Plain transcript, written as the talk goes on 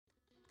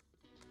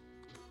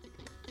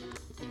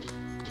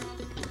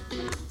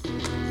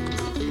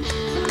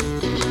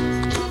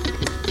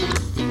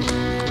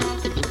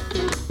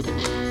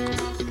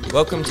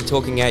Welcome to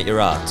Talking Out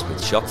Your Arts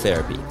with Shock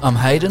Therapy. I'm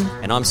Hayden.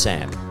 And I'm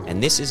Sam.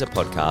 And this is a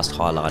podcast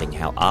highlighting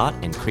how art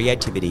and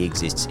creativity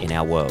exists in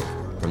our world,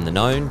 from the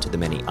known to the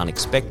many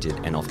unexpected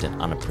and often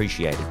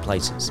unappreciated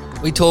places.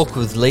 We talk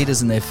with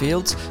leaders in their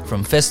fields,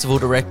 from festival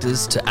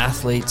directors to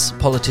athletes,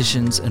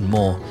 politicians and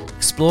more,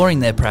 exploring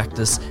their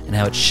practice and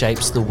how it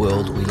shapes the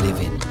world we live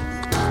in.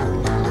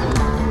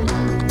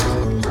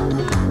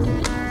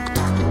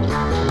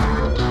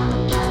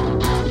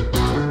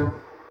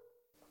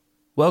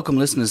 Welcome,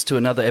 listeners, to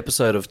another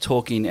episode of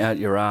Talking Out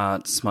Your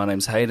Arts. My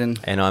name's Hayden.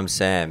 And I'm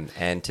Sam.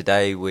 And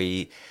today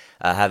we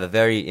have a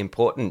very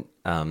important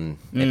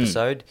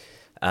episode.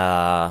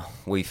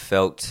 We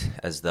felt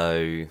as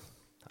though,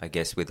 I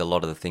guess, with a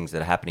lot of the things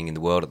that are happening in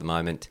the world at the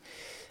moment,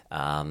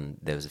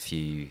 there was a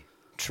few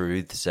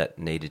truths that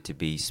needed to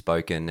be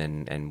spoken,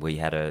 and we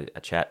had a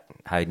chat,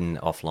 Hayden,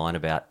 offline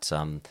about,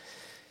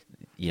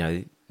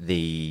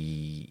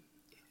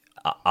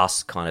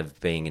 us kind of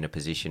being in a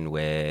position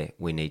where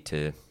we need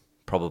to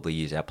probably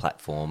use our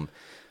platform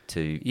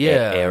to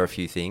air a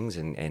few things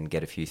and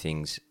get a few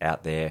things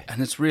out there.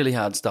 And it's really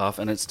hard stuff,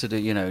 and it's to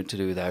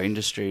do with our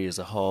industry as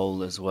a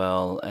whole as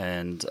well.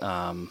 And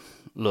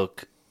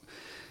look,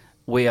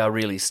 we are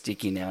really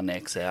sticking our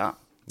necks out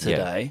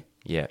today.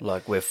 Yeah.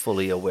 Like, we're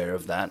fully aware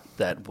of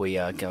that we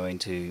are going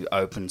to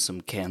open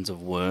some cans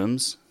of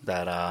worms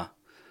that are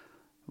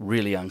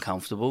really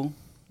uncomfortable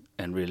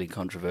and really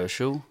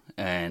controversial.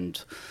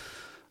 And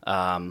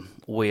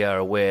we are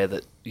aware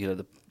that,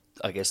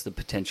 the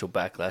potential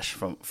backlash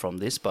from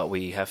this, but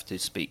we have to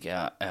speak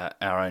our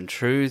own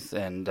truth,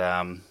 and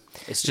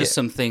it's just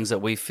some things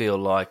that we feel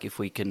like if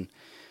we can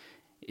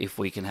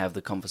have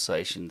the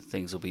conversation,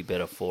 things will be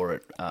better for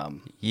it.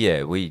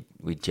 We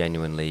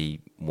genuinely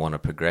want to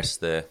progress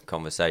the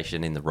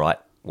conversation in the right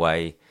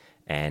way,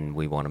 and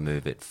we want to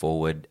move it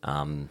forward,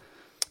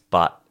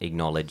 but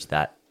acknowledge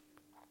that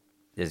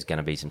there's going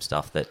to be some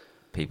stuff that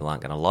people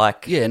aren't going to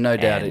like. Yeah, no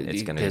doubt.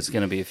 There's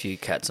going to be a few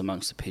cats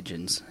amongst the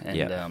pigeons,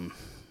 and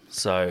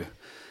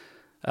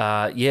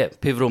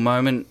pivotal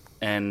moment,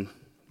 and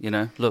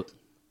look,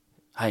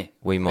 hey,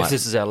 if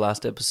this is our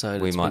last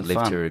episode, we might live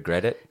fun to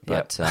regret it,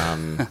 but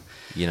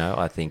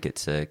I think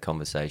it's a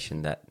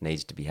conversation that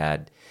needs to be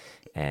had,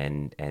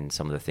 and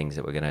some of the things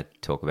that we're going to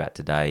talk about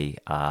today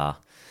are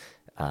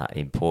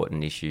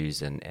important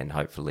issues, and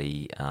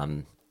hopefully,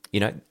 and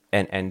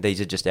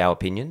these are just our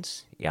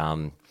opinions.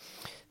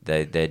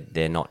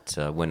 They're not.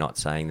 We're not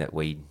saying that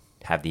we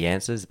have the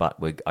answers, but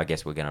I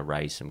guess we're going to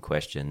raise some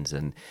questions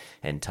and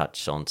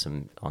touch on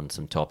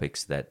some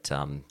topics that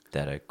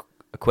are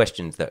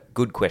questions,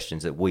 good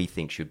questions that we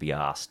think should be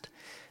asked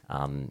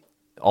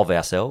of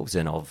ourselves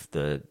and of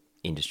the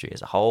industry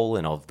as a whole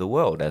and of the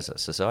world as a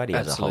society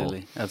as a whole.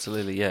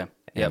 Absolutely, yeah.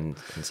 And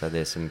so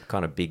there's some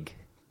kind of big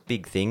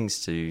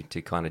things to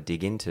kind of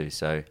dig into.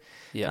 So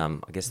I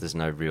guess there's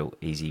no real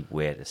easy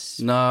where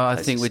to. No, I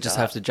think we just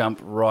have to jump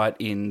right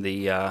in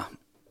the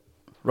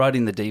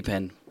deep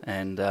end.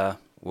 And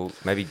well,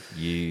 maybe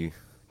do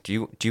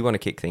you want to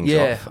kick things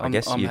off?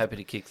 I'm happy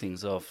to kick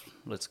things off.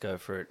 Let's go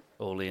for it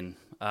all in.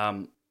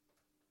 Well,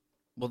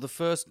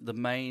 the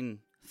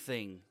main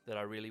thing that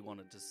I really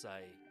wanted to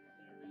say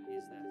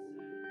is that.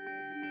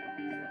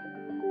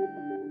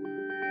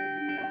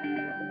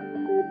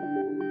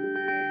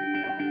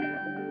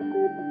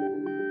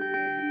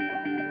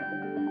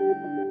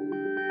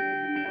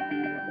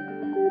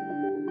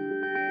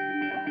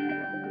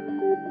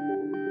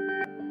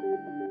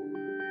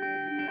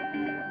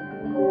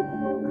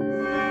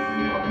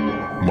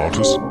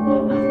 Martus?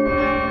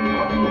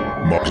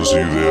 Martus, are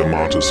you there?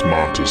 Martus.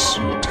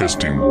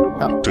 Testing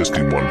 1, 2,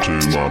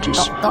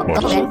 Martus.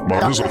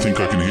 Martus, I think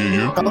I can hear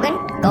you.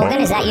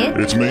 Gorgon, is that you?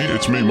 It's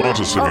me,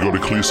 Martus. Have you got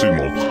a clear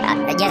signal?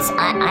 Yes,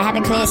 I have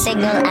a clear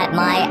signal at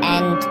my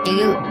end.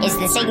 Is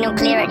the signal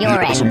clear at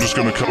your end? I'm just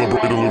going to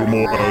calibrate a little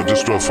more,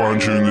 just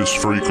fine-tune this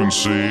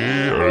frequency.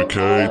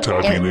 Okay,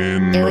 tapping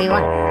in. Are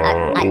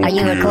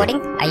you clear.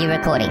 Recording? Are you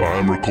recording?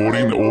 I'm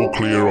recording. All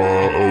clear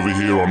over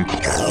here on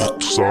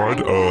side.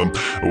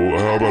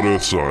 How about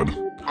Earth side?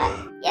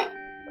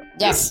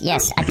 Yes.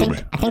 I think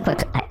we're.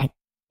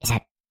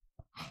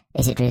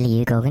 Is it really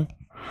you, Gorgon?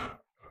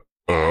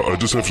 I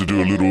just have to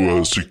do a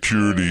little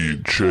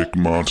security check,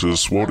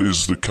 Martus. What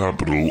is the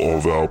capital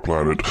of our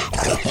planet?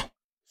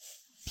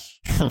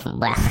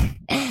 Well,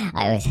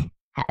 I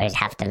would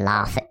have to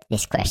laugh at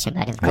this question,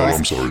 but of course... Well,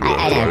 I'm sorry, but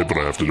I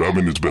have to. I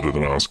mean, it's better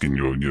than asking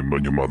your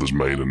mother's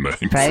maiden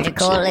name.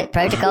 Protocol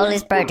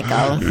is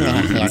protocol.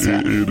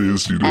 It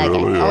is.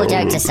 All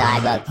jokes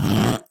aside, well...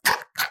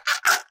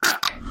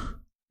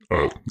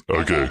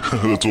 Okay,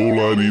 that's all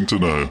I need to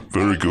know.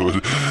 Very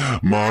good.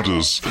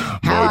 Martus,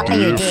 my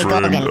dear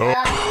friend...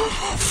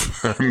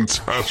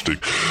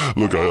 Fantastic.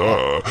 Look,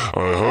 I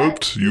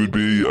hoped you'd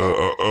be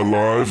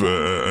alive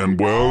and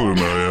well, and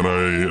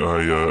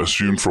I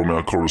assumed from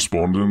our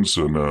correspondence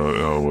and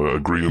our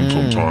agreement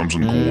on times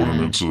and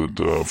coordinates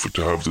that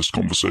to have this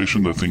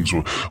conversation that things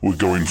were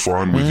going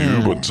fine with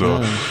you. But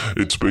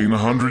it's been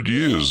 100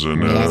 years,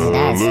 and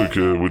look,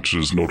 which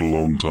is not a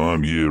long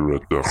time here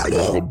at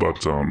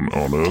but on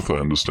Earth, I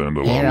understand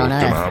a lot can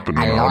happen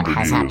in 100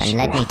 years. Happened.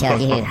 Let me tell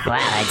you,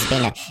 wow,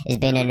 it's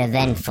been an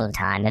eventful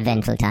time.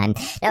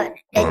 Now,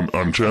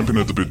 I'm champing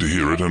at the bit to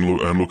hear it,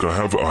 and look, I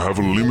have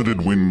a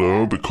limited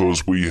window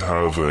because we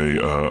have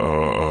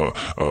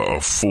a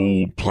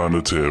full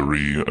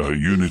planetary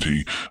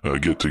Unity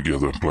get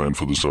together planned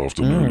for this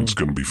afternoon. It's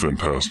going to be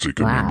fantastic.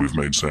 Wow. I mean, we've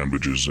made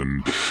sandwiches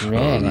and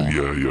Really?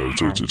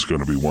 it's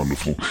going to be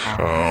wonderful.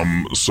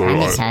 So I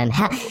miss home.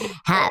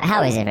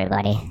 How is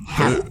everybody?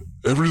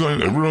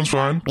 everyone's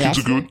fine. Yes.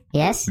 Kids are good.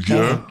 Yes?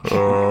 Yeah.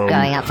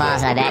 Growing up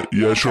fast, I bet.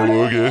 Yeah,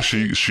 Charlotte, yeah,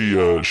 she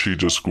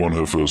just won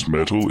her first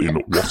medal in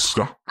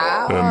Oscar.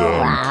 And,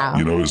 wow.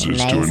 is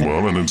Amazing. doing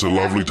well, and it's a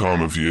lovely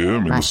time of year. I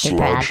mean, Must be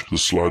proud. the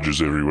sludge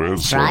is everywhere.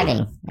 It's,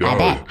 Thriving, I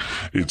bet.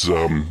 It's,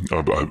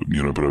 but I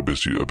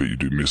bet you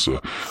do miss a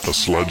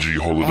sludgy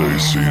holiday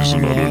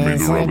season. I don't mean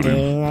to rub it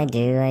in. I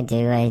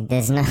do.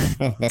 There's no,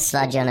 the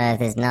sludge on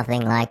Earth is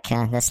nothing like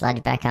the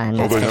sludge back home.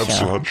 Oh, That's they for have sure.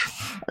 sludge?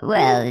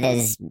 Well,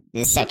 there's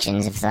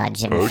sections of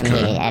sludge from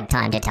here at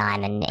time to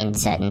time and in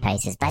certain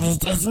places, but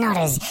it's not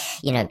as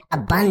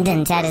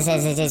abundant as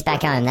it is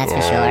back home. That's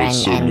for sure.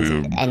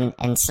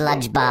 And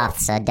sludge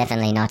baths are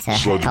definitely not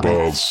Sludge common.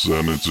 baths,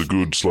 and it's a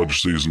good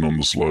sludge season on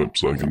the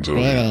slopes, I can tell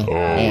Really? you.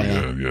 Oh,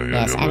 Really? yeah.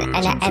 Yes,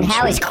 it's and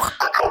how is?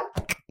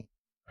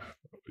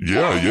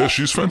 Yeah,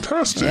 she's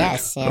fantastic.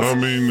 Yes. I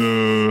mean,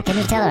 Can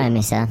you tell her I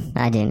miss her?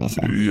 I do miss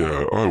her.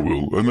 yeah, I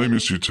will, and they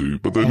miss you too.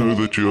 But they know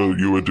that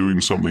you are doing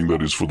something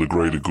that is for the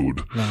greater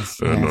good, Yes,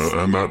 and yes.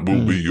 and that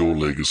will be your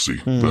legacy.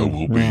 That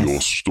will be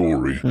your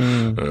story,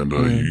 and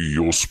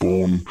your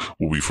spawn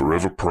will be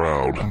forever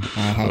proud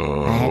I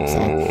hope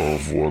so.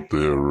 of what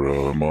their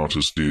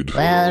martyrs did.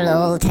 Well,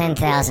 all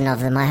 10,000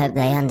 of them, I hope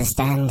they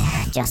understand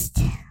just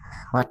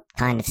what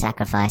kind of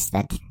sacrifice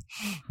that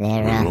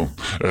they're... Well,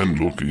 and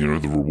look, the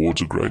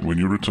rewards are great. When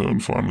you return,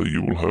 finally,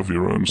 you will have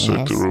your own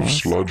sector of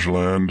sludge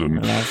land,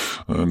 and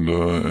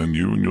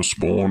you and your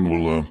spawn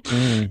will,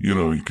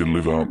 you can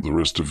live out the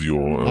rest of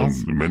your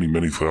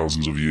many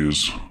thousands of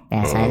years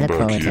Yes, I look back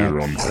forward to here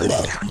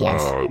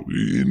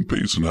it. in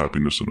peace and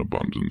happiness and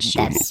abundance.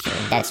 So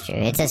That's true.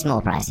 It's a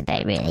small price to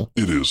pay, really.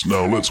 it is.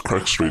 Now, let's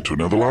crack straight to it.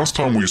 Now, the last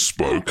time we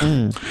spoke,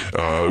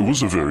 it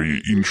was a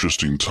very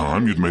interesting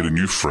time. You'd made a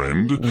new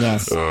friend.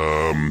 Yes.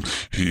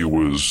 He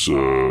was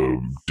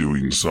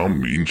doing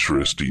some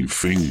interesting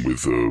thing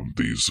with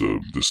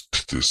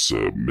this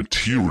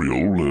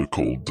material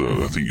called,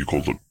 I think you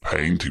called it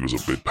paint. He was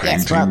a bit painting.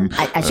 Yes, well,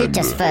 I should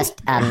just first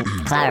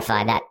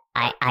clarify that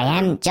I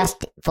am,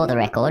 just for the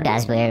record,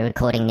 as we're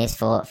recording this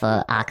for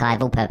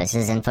archival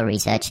purposes and for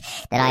research,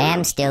 that I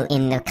am still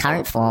in the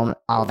current form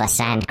of a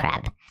sand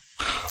crab.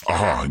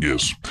 Aha,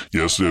 yes,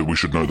 we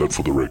should know that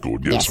for the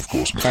record. Yes, of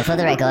course. So for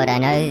the record, I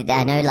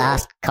know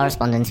last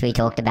correspondence we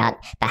talked about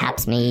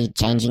perhaps me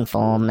changing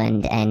form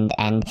and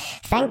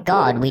thank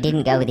God we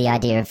didn't go with the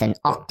idea of an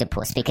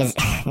octopus, because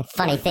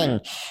funny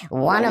thing,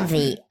 one of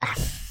the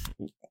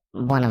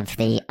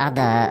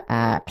other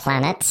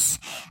planets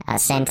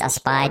sent a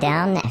spy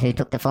down who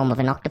took the form of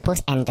an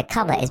octopus, and the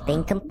cover is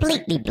being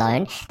completely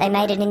blown. They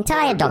made an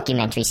entire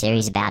documentary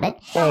series about it.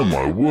 Oh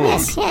my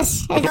word!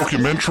 Yes. A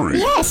documentary.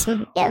 Yes,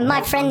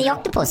 My Friend the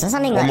Octopus or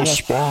something On like the that.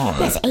 spy.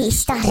 Yes, he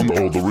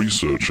started. The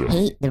researcher.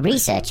 The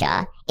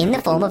researcher, in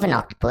the form of an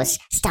octopus,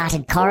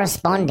 started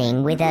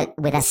corresponding with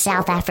a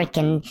South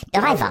African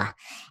diver,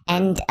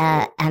 and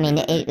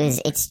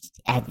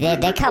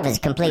their cover's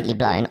completely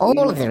blown.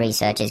 All of the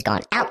research has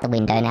gone out the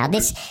window now.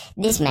 This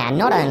human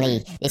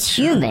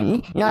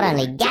not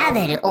only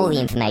gathered all the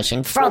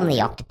information from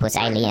the octopus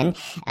alien,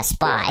 a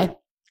spy,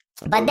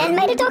 but then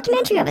made a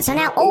documentary of it. So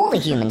now all the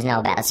humans know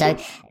about it. So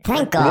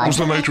thank God. What was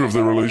the nature of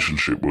their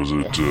relationship? Was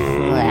it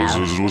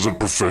was it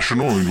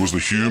professional? I mean, was the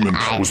human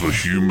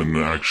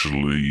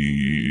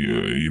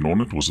actually in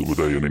on it? Were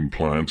they an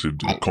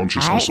implanted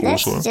consciousness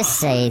let's also? just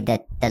say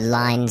that the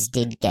lines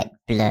did get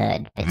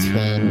blurred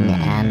between.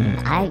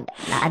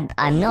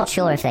 I'm not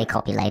sure if they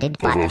copulated,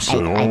 but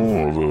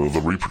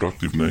the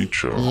reproductive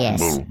nature. Yes,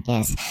 Well,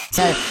 yes.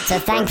 So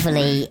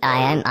thankfully,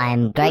 I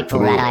am grateful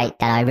that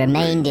I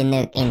remained in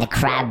the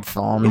crab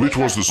form. which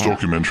was this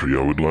documentary?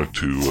 I would like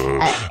to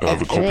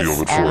have a copy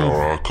of it for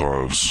our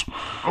archives.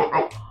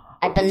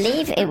 I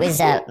believe it was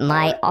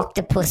my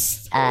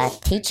octopus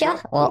teacher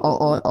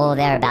or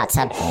thereabouts.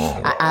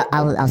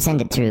 I'll send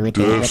it through with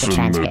the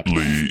transcript.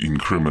 Definitely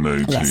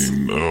incriminating. Yes.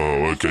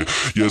 Oh, okay.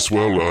 Yes,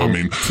 well, I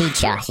mean...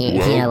 Teacher,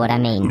 if you know what I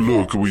mean.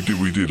 Look, we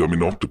did. I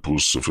mean,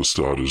 octopus, for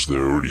starters, they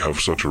already have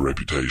such a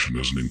reputation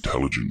as an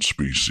intelligent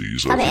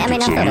species. I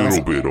think it's a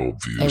little bit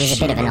obvious. It was a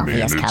bit of an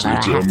obvious cover, I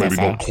have to maybe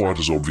say. not quite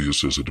as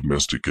obvious as a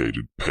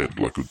domesticated pet,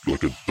 like a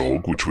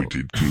dog, which we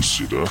did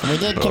consider. We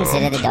did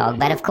consider the dog,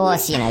 but of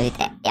course, I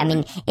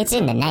mean, it's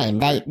in the name.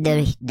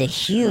 The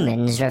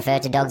humans refer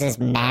to dogs as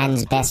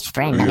man's best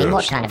friend. I mean,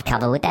 what kind of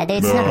cover would that do?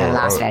 It's not going to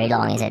last very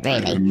long, is it,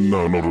 really?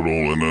 No, not at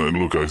all. And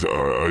look,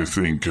 I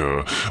think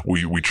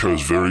we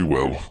chose very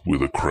well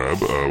with a crab.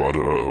 I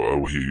don't know,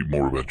 I'll hear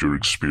more about your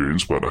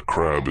experience, but a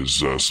crab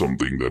is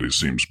something that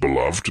seems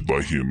beloved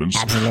by humans.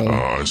 Absolutely.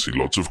 I see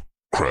lots of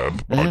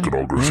crab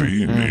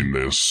iconography in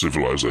their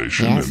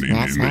civilization and in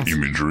the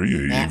imagery,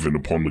 even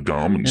upon the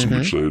garments in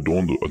which they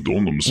adorn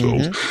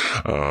themselves.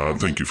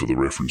 Thank you for the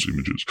reference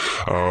images.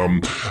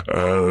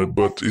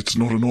 But it's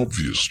not an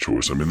obvious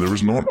choice. I mean, there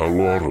is not a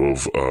lot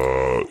of,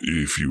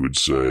 if you would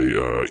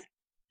say,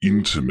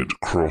 intimate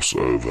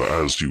crossover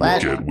as you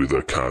would get with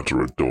a cat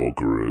or a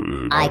dog or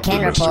a I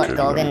can report,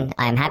 Gorgon,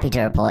 I'm happy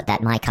to report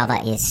that my cover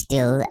is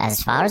still,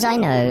 as far as I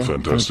know,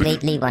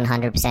 completely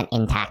 100%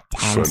 intact,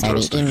 and so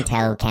the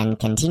intel can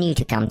continue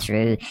to come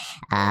through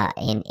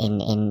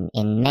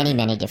in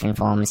many different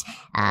forms,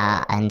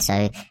 and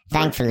so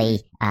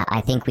thankfully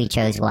I think we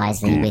chose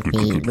wisely with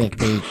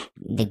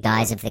the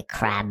guise of the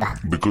crab.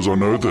 Because I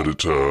know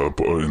that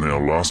in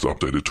our last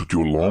update, it took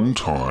you a long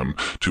time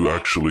to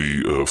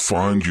actually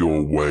find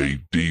your way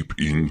deep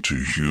into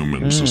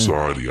human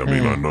society. I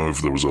mean, I know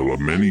if there was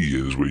many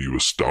years where you were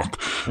stuck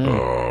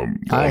on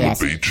the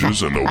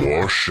beaches and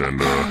awash and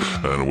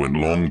went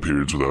long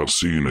periods without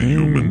seeing a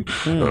human.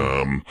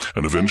 And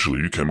eventually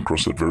you came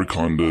across that very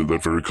kind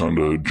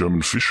of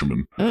German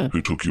fisherman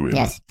who took you in.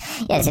 Yes,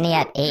 and he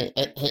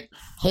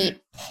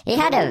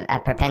had a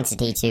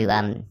propensity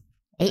to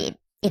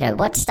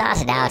what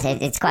started out,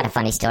 it's quite a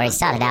funny story. It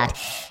started out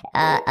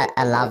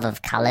a love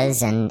of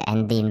colors and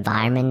the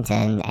environment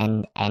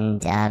and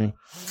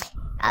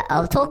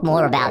I'll talk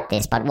more about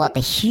this, but what the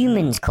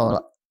humans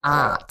call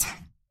art.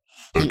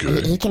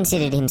 He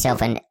considered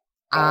himself an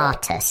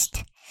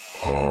artist.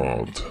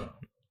 Art.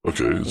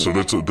 Okay, so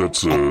that's a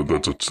term.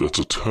 That's a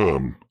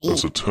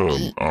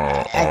term.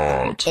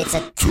 Art. It's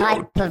a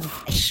type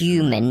of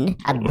human,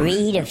 a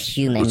breed of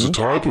human. It's a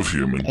type of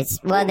human.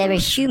 They're a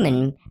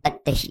human,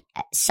 but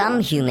some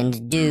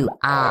humans do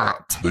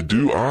art. They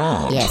do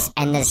art. Yes,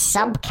 and there's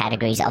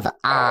subcategories of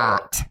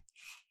art.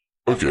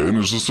 Okay, and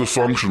is this a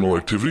functional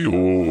activity,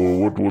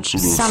 or what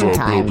sort of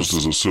purpose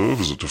does it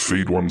serve? Is it to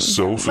feed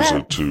oneself? Is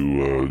it to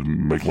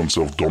make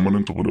oneself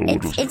dominant? Or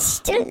whatever? It's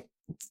still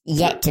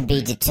yet to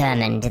be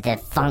determined the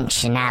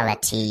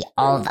functionality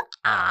of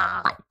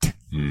art,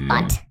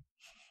 but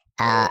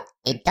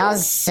it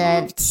does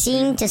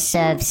seem to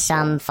serve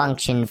some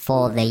function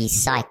for the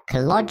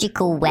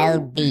psychological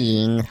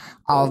well-being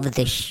of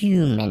the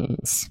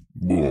humans.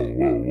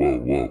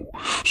 Whoa.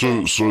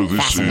 So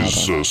this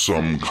is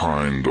some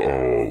kind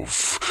of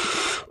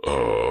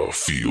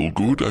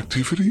feel-good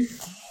activity?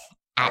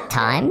 At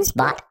times,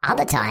 but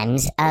other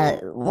times,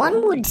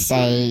 one would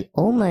say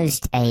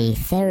almost a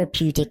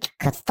therapeutic,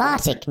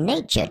 cathartic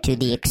nature to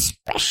the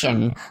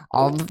expression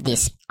of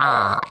this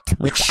art,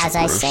 which, as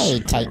I say,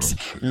 takes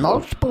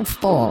multiple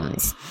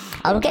forms.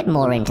 I'll get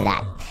more into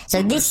that.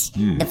 So the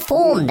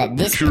form that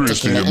this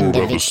particular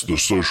individual... the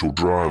social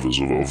drivers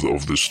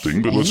of this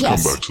thing, but let's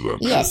come back to that.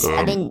 Yes,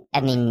 I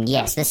mean,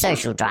 yes, the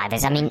social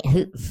drivers. I mean,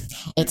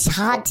 it's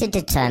hard to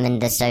determine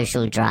the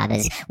social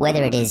drivers,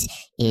 whether it is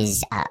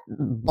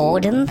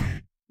boredom,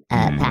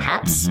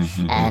 perhaps,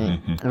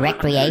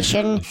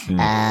 recreation,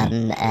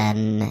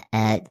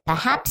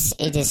 perhaps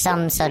it is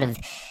some sort of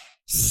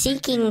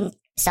seeking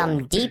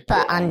some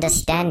deeper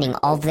understanding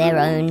of their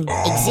own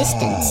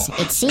existence.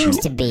 It seems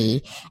to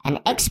be an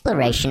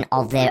exploration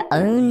of their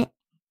own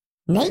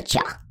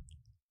nature.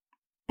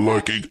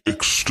 Like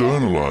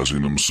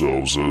externalizing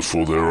themselves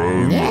for their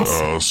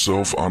own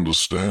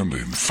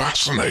self-understanding.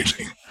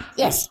 Fascinating.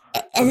 Yes,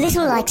 a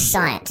little like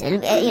science.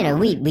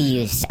 We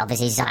use,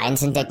 obviously,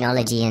 science and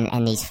technology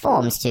and these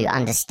forms to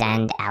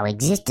understand our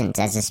existence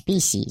as a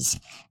species.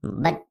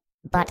 But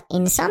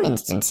in some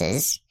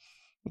instances,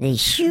 the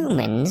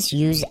humans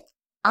use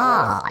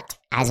art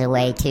as a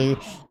way to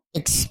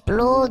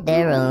explore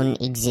their own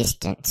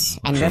existence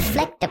and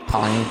reflect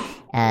upon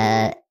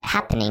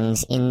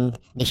happenings in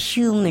the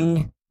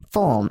human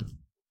form.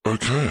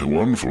 Okay,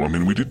 wonderful. I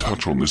mean, we did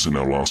touch on this in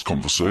our last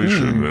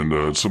conversation, and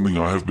it's something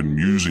I have been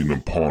musing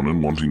upon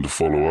and wanting to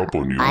follow up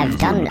on you. I've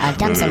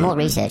done some more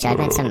research. I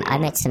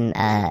met some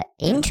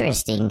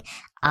interesting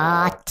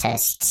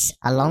artists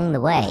along the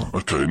way.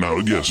 Okay, now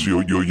yes,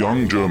 your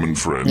young German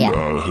friend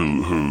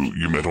who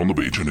you met on the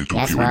beach and he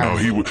took you in.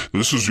 Now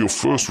this is your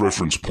first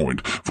reference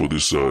point for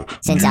this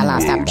since our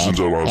last update. Since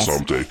our last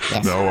update.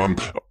 Yes.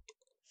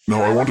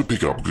 Now I want to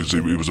pick up because he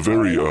was a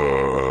very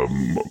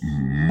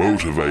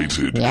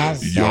motivated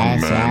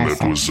young man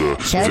that was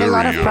showed a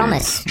lot of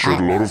promise. Showed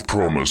a lot of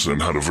promise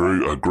and had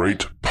a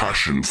great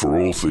passion for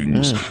all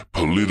things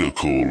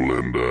political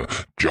and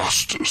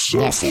justice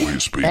for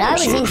his people. But I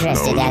was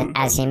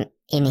interested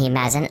in him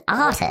as an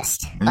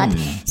artist. But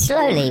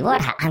slowly,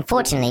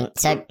 unfortunately,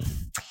 so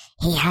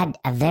he had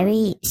a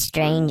very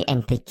strange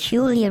and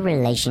peculiar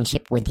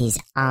relationship with his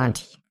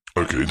auntie.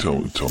 Okay, tell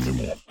me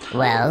more.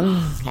 Well,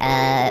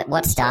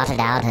 what started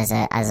out as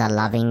a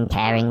loving,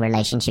 caring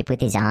relationship with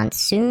his aunt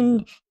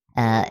soon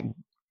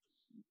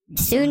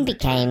soon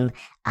became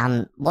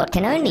what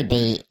can only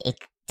be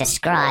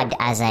described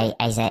as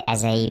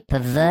a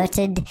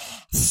perverted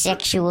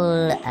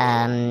sexual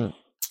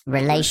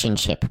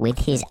relationship with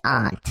his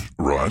aunt.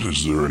 Right.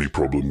 Is there any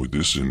problem with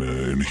this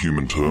in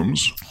human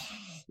terms?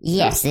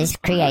 Yes, this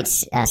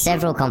creates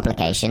several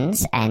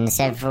complications and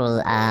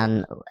several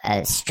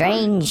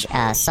strange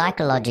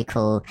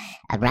psychological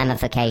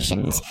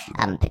ramifications,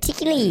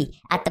 particularly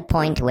at the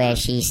point where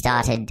she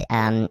started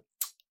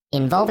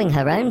involving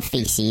her own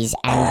feces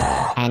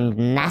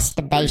and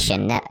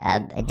masturbation.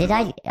 Did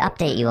I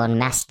update you on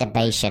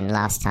masturbation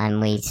last time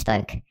we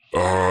spoke?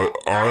 I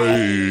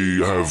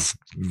have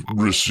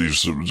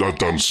I've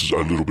done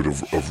a little bit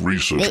of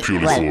research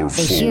purely for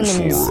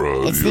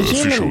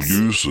official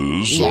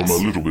uses. Yes.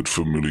 I'm a little bit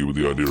familiar with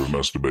the idea of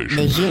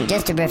masturbation.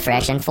 Just to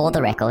refresh, and for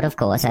the record, of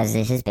course, as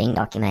this is being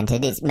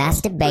documented,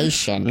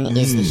 masturbation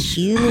is the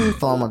human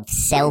form of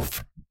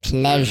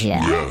self-pleasure.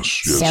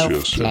 Yes.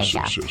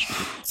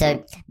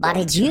 So, but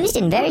it's used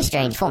in very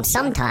strange forms.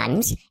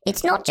 Sometimes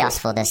it's not just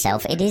for the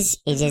self. It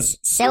is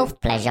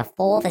self-pleasure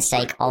for the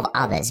sake of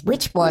others,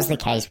 which was the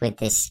case with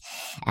this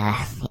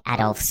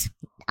Adolf's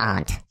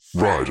aunt.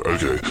 Right.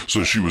 Okay.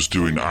 So she was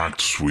doing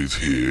acts with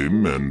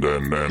him, and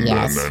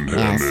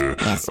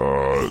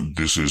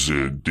this is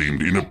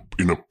deemed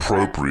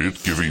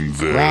inappropriate, given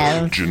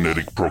their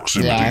genetic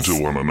proximity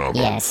to one another.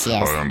 Yes.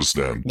 I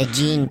understand. The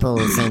gene pool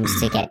seems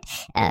to get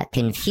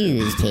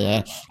confused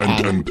here.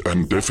 And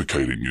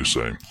defecating, you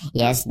say?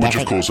 Yes. Which,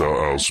 of course,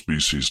 our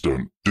species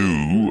don't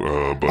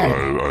do, but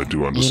I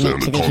do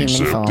understand the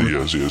concept.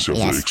 Yes, of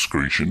the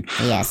excretion.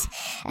 Yes.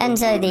 And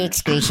so the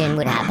excretion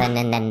would happen,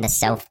 and then the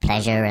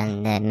self-pleasure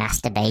and the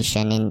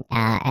masturbation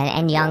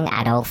and young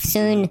Adolf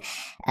soon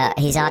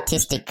his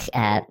artistic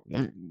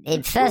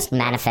it first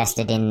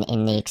manifested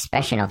in the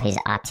expression of his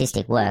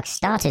artistic work,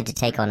 started to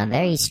take on a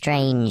very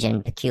strange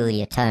and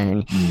peculiar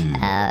tone,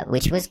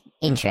 which was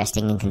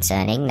interesting and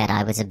concerning, that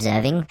I was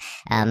observing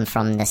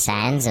from the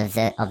sands of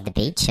the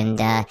beach.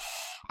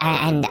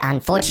 And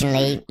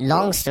unfortunately,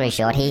 long story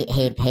short,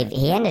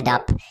 he ended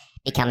up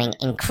becoming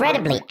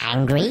incredibly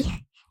angry,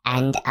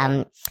 and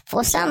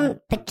for some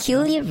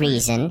peculiar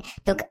reason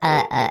took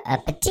a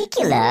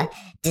particular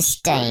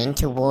disdain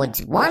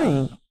towards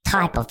one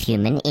type of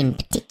human in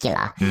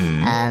particular.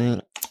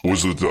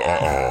 Was it the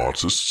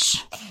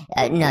artists?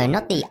 No,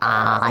 not the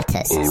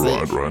artists.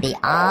 Oh, right. The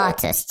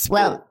artists.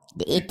 Well,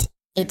 it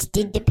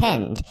did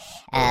depend.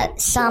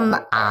 Some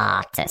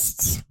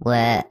artists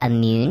were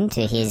immune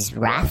to his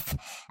wrath,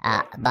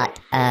 but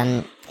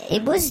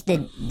it was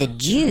the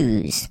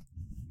Jews.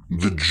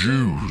 The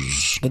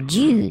Jews. The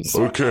Jews.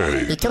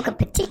 Okay. He took a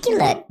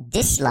particular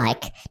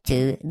dislike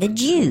to the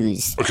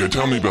Jews. Okay,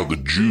 tell me about the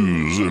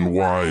Jews and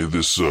why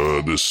this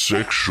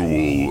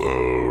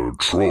sexual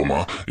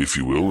trauma, if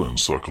you will, and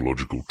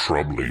psychological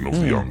troubling of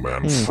the young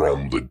man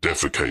from the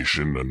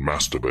defecation and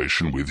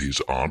masturbation with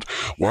his aunt.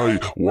 Why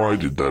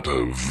did that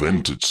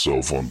vent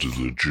itself onto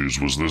the Jews?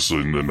 Was this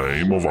in the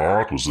name of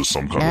art? Was this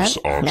some kind of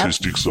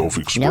artistic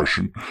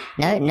self-expression?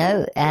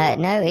 No.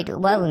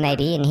 Well,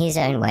 maybe in his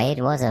own way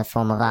it was a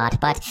form of art,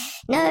 but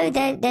no,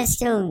 they're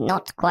still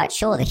not quite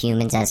sure, the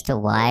humans, as to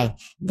why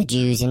the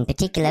Jews in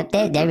particular.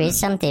 There is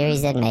some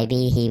theories that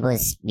maybe he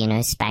was,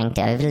 spanked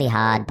overly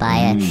hard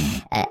by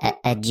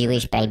a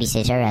Jewish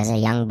babysitter as a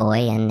young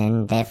boy, and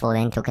then therefore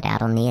took it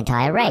out on the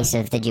entire race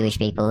of the Jewish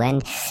people,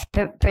 and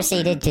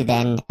proceeded to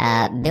then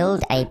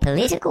build a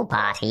political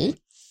party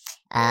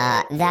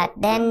that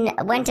then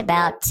went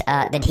about,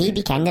 that he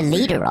became the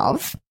leader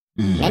of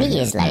many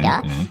years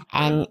later,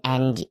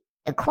 and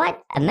quite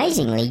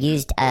amazingly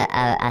used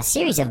a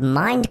series of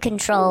mind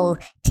control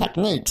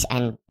techniques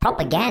and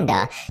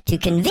propaganda to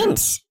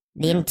convince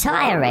the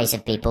entire race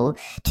of people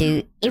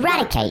to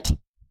eradicate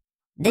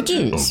the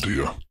Jews. Oh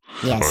dear.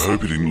 Yes. I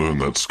hope you didn't learn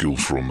that skill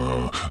from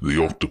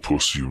the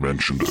octopus you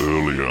mentioned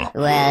earlier.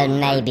 Well,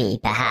 maybe,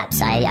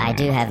 perhaps. I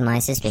do have my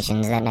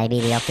suspicions that maybe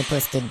the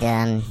octopus did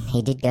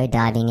go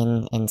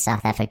diving in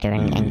South Africa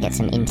and get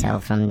some intel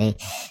from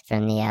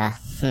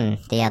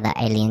the other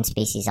alien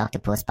species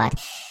octopus, but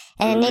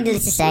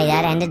needless to say,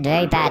 that ended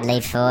very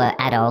badly for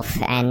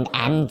Adolf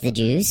and the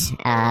Jews,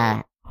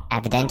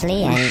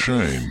 evidently. What a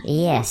shame.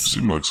 Yes.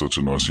 Seemed like such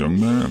a nice young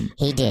man.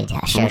 He did.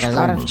 Showed a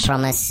lot of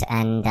promise,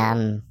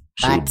 and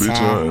so bitter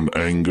and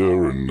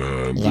anger and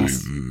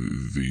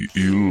the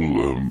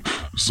ill,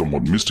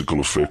 somewhat mystical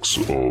effects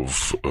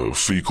of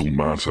fecal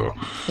matter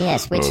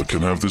which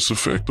can have this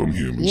effect on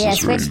humans.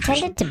 Yes, which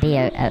tended to be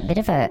a bit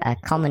of a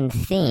common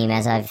theme,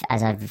 as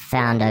I've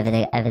found over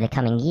the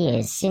coming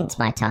years since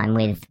my time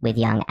with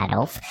young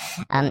Adolf.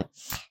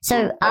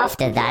 So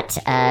after that,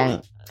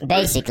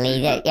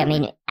 basically,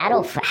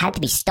 Adolf had to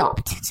be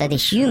stopped. So the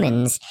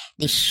humans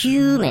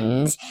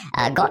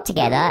got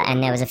together,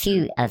 and there was a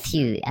few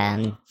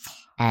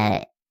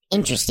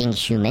interesting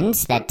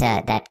humans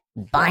that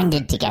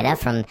binded together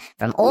from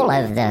all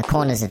over the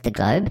corners of the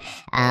globe.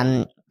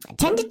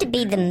 Tended to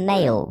be the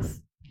male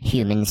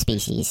human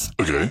species.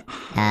 Okay.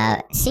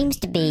 Seems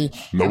to be.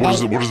 Now,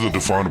 what is the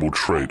definable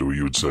trait, or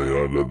you would say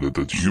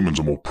that humans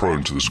are more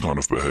prone to this kind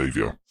of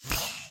behavior?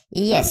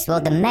 Yes,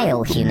 well, the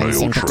male humans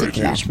male in trait,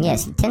 particular.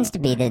 Yes, it tends to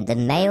be the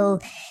male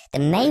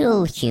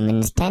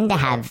humans tend to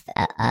have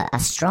a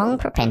strong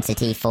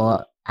propensity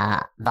for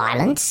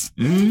violence,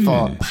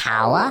 for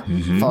power,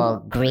 for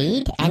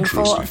greed, and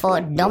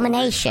for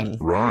domination.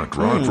 Right.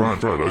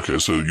 Okay,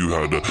 so you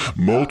had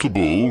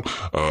multiple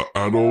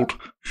adult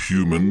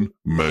human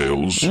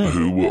males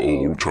who were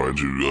all trying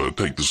to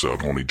take this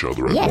out on each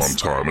other at one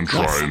time and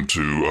trying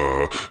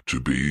to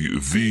be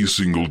the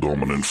single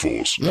dominant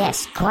force.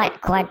 Yes, quite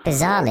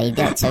bizarrely.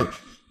 So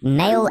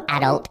male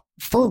adult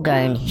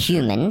full-grown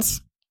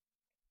humans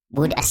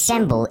would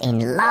assemble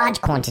in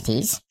large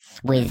quantities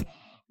with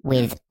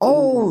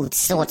all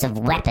sorts of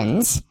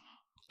weapons,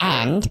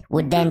 and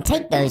would then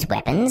take those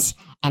weapons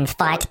and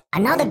fight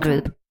another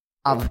group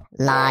of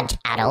large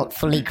adult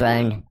fully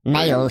grown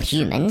male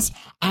humans,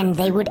 and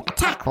they would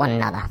attack one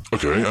another.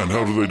 Okay, and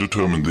how do they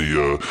determine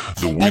the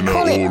winner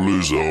or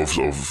loser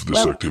of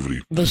this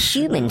activity? The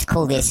humans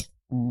call this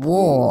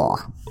war.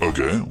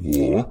 Okay,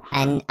 war.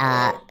 And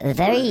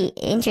very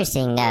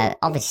interesting,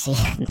 obviously,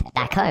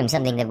 back home,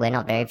 something that we're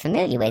not very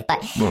familiar with,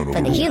 but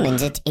for the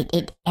humans,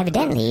 it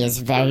evidently is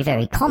very,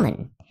 very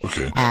common.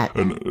 Okay,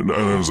 and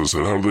as I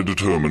said, how do they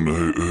determine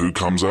who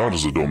comes out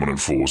as a dominant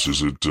force?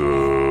 Is it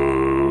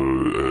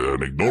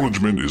an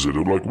acknowledgement? Is it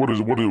like what is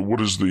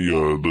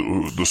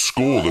the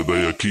score that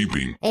they are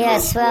keeping?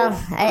 Yes, well,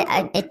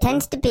 it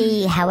tends to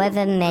be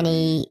however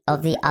many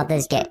of the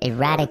others get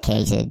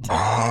eradicated.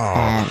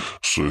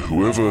 So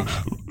whoever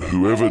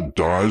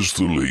dies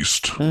the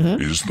least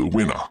is the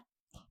winner.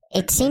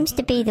 It seems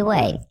to be the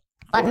way,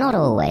 but not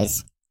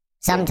always.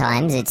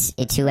 Sometimes it's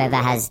whoever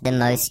has the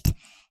most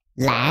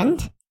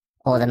land,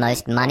 or the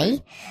most money,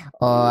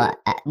 or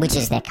which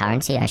is their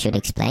currency, I should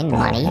explain.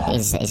 Money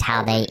is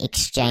how they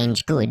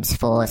exchange goods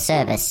for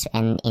service,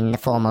 and in the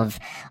form of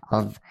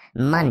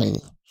money.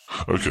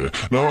 Okay.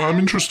 Now, I'm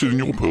interested in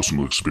your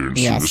personal experience.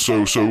 Yes.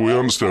 So we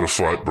understand a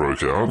fight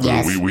broke out.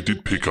 Yes. We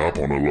did pick up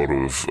on a lot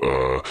of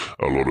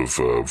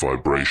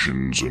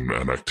vibrations and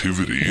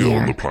activity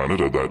on the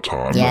planet at that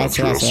time.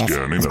 Through our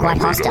scanning it's and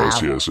quite our radars.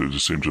 hostile. Yes, there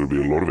seemed to be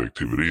a lot of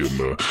activity.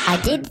 And I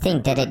did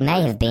think that it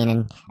may have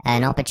been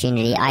an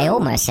opportunity. I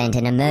almost sent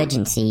an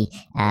emergency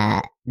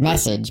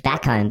message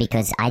back home,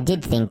 because I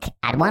did think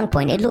at one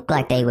point it looked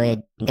like they were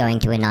going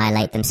to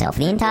annihilate themselves,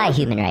 the entire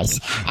human race,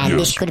 and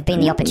this could have been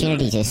the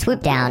opportunity to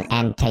swoop down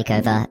and take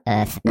over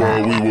Earth.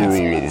 Well, we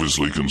were all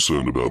obviously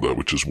concerned about that,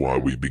 which is why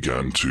we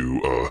began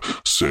to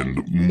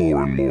send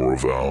more and more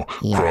of our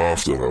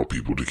craft and our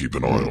people to keep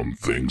an eye on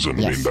things.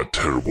 And I mean, that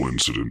terrible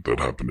incident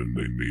that happened in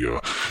the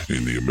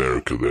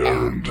America there,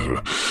 and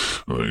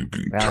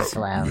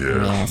Roswell.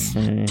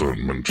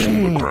 Don't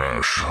mention the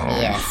crash.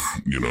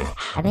 You know,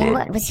 I mean,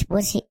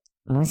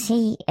 was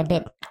he a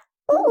bit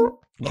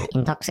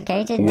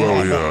intoxicated?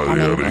 Well, he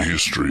had a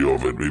history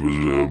of it. He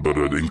was, but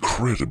an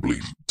incredibly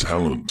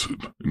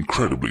talented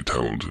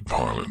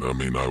pilot. I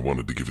mean, I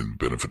wanted to give him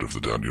the benefit of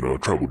the doubt, a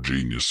trouble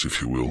genius, if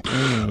you will.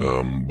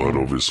 But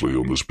obviously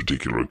on this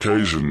particular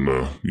occasion,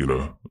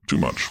 too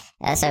much.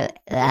 So,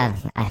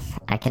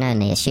 I can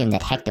only assume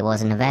that Hector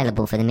wasn't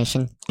available for the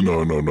mission.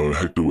 No.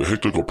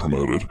 Hector got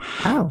promoted.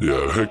 Oh.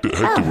 Yeah, Hector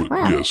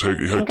wow. Yes,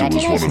 Hector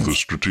was one of the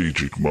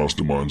strategic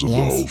masterminds of the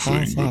whole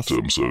thing. Yes.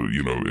 But, so,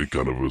 it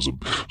kind of was a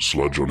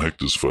sludge on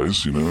Hector's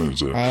face, as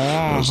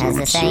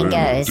the saying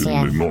goes. It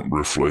did not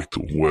reflect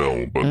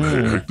well, but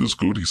Hector's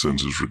good. He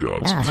sends his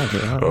regards. Oh, thank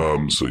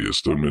you. So yes,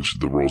 don't mention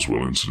the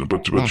Roswell incident,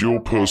 but your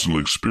personal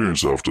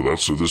experience after that,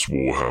 so this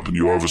war happened,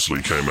 you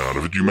obviously came out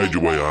of it. You made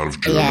your way out of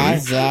Germany.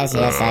 Yes. I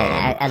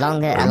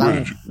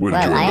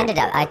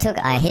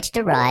hitched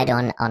a ride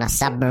on a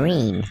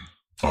submarine.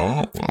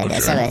 Oh, okay.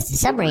 So a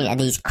submarine are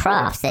these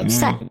crafts that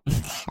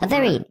are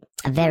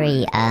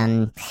very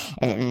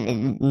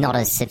not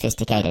as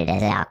sophisticated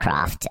as our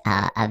craft,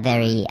 are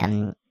very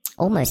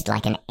almost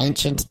like an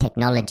ancient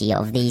technology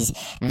of these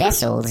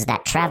vessels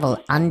that travel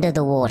under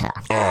the water.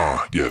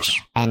 Ah, yes.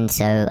 And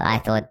so I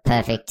thought,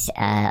 perfect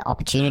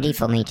opportunity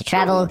for me to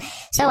travel.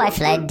 So I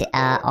fled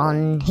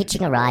on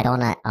hitching a ride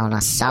on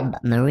a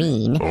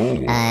submarine,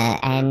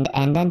 and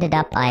ended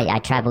up. I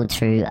traveled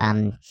through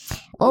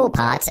all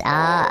parts.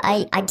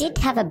 I did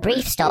have a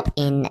brief stop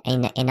in a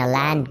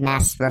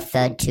landmass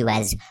referred to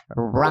as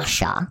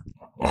Russia.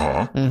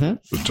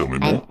 Tell me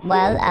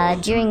more.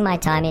 During my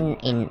time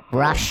in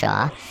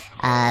Russia,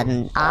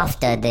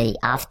 after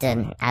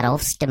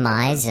Adolf's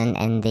demise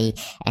and the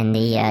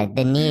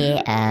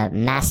near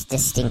mass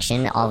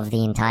extinction of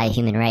the entire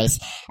human race,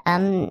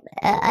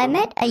 I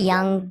met a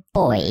young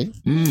boy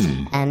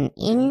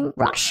in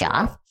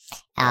Russia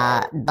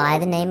by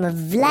the name of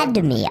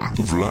Vladimir.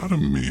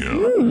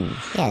 Vladimir?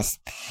 Yes.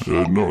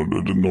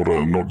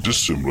 Not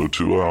dissimilar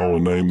to our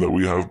name that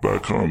we have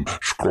back home,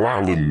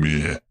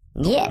 Skwalimir.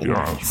 Yeah,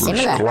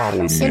 similar.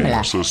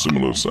 So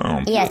similar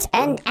sound. Yes,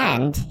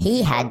 and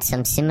he had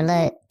some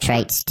similar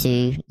traits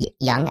to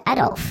young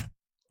Adolf.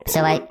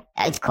 So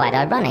it's quite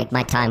ironic,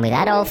 my time with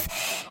Adolf,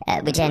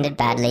 which ended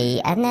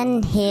badly, and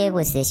then here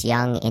was this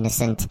young,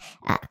 innocent,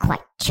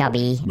 quite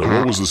chubby. Now,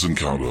 what was this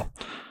encounter?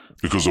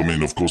 Because, I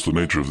mean, of course, the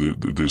nature of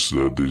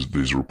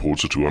these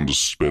reports are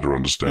to better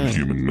understand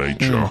human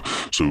nature.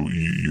 So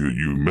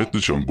you met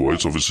this young boy.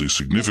 It's obviously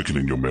significant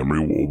in your memory.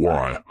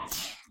 Why?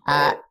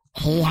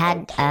 He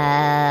had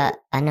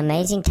an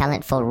amazing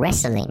talent for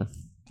wrestling.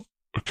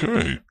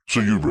 Okay. So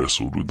you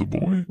wrestled with the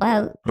boy?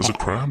 Well... As a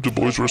crab? Do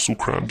boys wrestle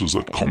crabs? Is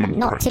that common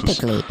not practice? Not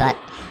typically, but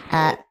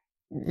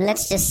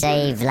let's just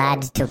say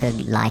Vlad took a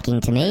liking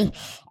to me.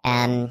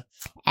 And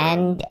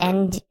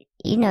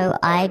you know,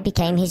 I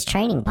became his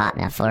training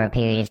partner for a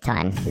period of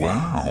time.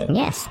 Wow.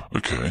 Yes.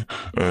 Okay.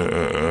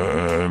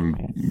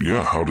 And,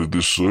 yeah, how did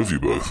this serve you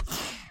both?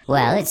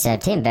 Well, it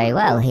served him very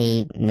well.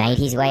 He made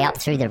his way up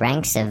through the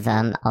ranks of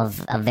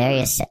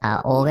various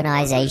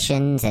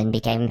organizations and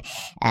became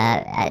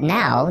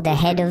now the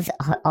head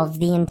of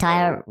the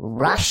entire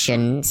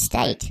Russian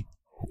state.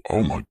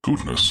 Oh, my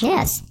goodness.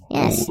 Yes.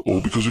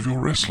 All because of your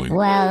wrestling.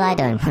 Well, I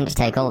don't want to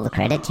take all the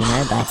credit, you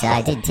know, but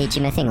I did teach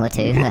him a thing or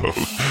two. Well,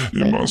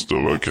 you must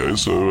have. Okay,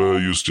 so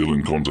you're still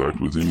in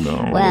contact with him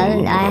now?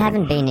 Well, I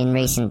haven't been in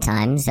recent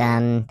times.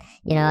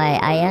 You know,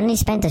 I only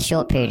spent a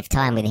short period of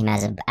time with him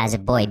as a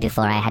boy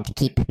before I had to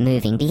keep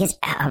moving because,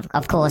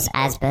 of course,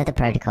 as per the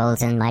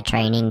protocols and my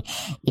training,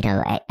 you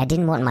know, I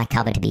didn't want my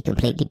cover to be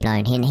completely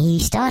blown. And he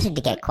started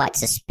to get quite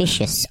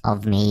suspicious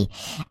of me.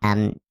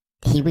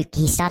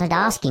 He started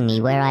asking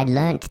me where I'd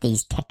learnt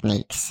these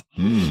techniques,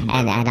 and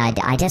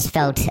I just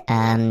felt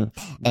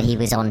that he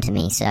was onto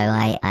me. So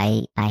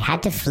I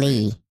had to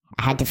flee.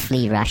 I had to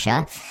flee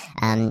Russia.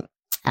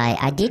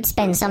 I did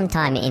spend some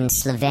time in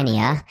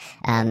Slovenia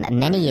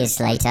many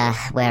years later,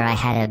 where I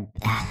had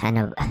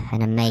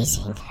an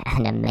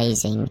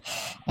amazing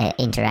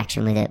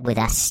interaction with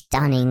a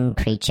stunning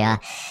creature.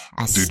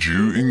 Did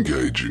you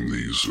engage in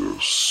these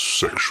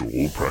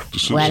sexual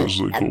practices, as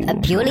they call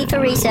them? Purely for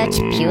research.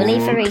 Purely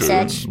for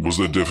research. Was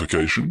there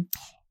defecation?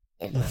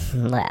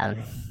 Well,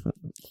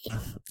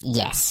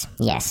 yes,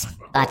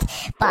 but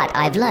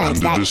I've learned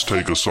that. Did this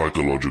take a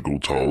psychological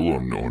toll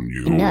on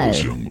you? No,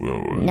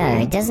 no,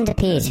 it doesn't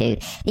appear to,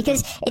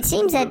 because it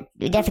seems that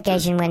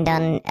defecation, when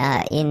done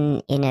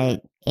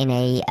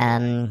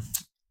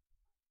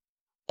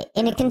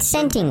in a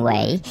consenting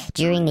way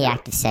during the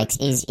act of sex,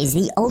 is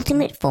the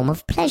ultimate form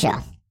of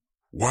pleasure.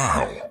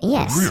 Wow.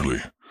 Yes.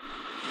 Really?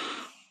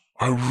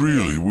 I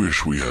really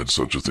wish we had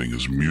such a thing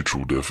as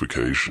mutual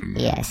defecation.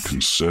 Yes.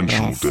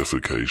 Consensual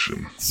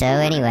defecation. So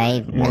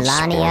anyway,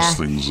 Melania... Spice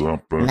things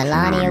up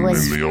Melania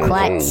was in the old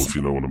quite... hole, if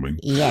you know what I mean.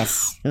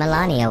 Yes.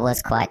 Melania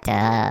was quite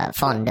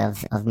fond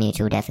of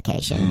mutual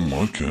defecation.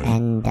 Okay.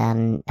 And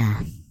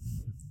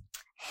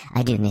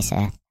I do miss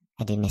her.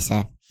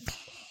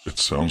 It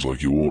sounds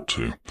like you ought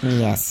to.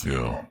 Yes.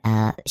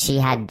 Yeah. She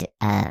had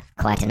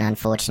quite an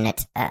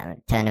unfortunate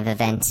turn of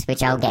events,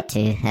 which I'll get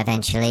to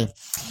eventually.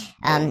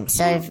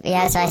 So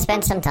I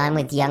spent some time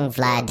with young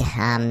Vlad.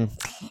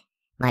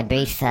 My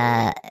brief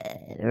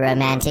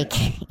romantic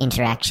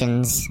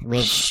interactions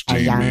with a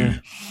young...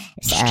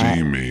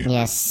 steamy.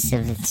 Yes,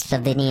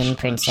 Slovenian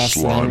princess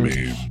slimy,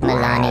 named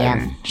brown,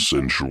 Melania.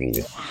 sensual.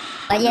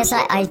 But yes,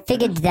 I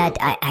figured that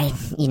I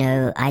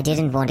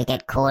didn't want to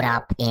get caught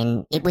up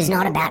in, it was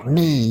not about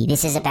me.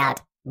 This is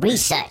about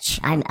research.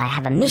 I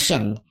have a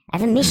mission. I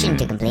have a mission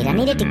to complete. I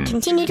needed to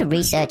continue to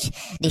research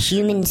the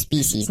human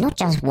species, not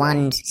just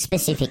one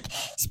specific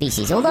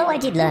species. Although I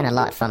did learn a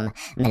lot from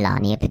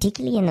Melania,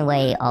 particularly in the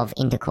way of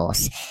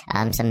intercourse.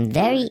 Some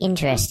very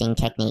interesting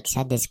techniques,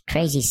 had this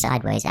crazy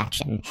sideways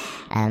action.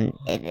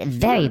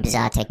 Very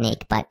bizarre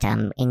technique, but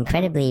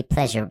incredibly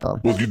pleasurable.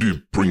 Well, you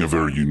do bring a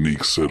very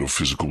unique set of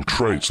physical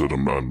traits that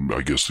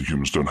I guess the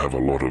humans don't have a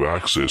lot of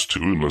access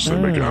to unless they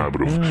make a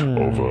habit of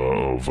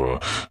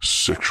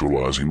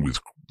sexualizing with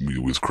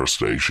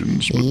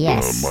crustaceans, but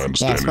yes, my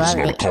understanding is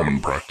not a common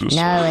practice.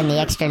 No, and the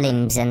extra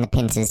limbs and the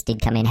pincers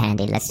did come in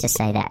handy, let's just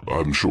say that.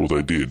 I'm sure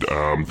they did.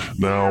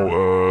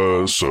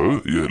 Let's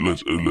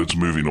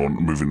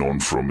moving on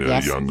from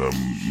young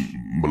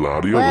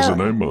Melania, was her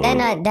name?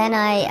 Then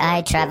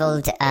I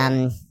travelled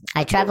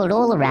I travelled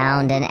all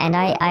around, and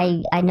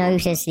I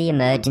noticed the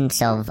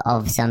emergence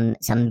of some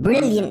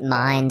brilliant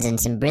minds and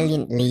some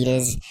brilliant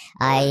leaders.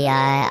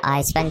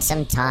 I spent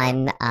some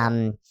time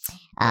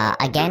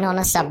again on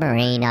a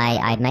submarine.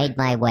 I made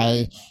my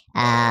way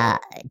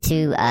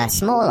to a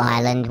small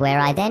island where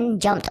I then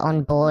jumped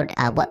on board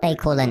what they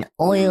call an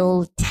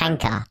oil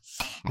tanker.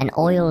 An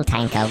oil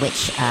tanker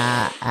which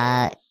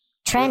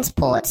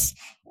transports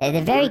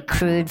the very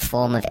crude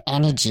form of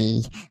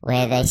energy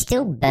where they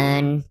still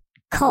burn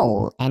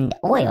coal and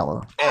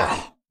oil,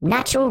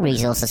 natural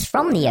resources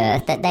from the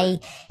earth that they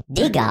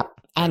dig up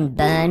and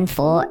burn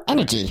for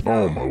energy.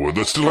 Oh my word,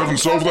 they still haven't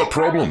solved that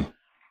problem.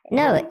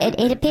 No,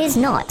 it appears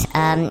not.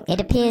 It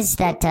appears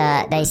that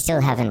they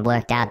still haven't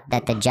worked out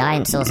that the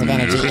giant source of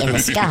energy in the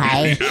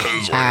sky... Yes,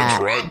 it's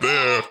right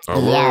there.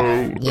 Hello.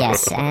 Yeah,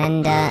 yes,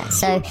 and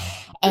so...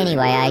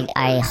 Anyway,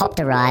 I hopped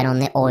a ride on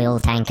the oil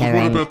tanker.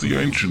 What about the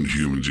ancient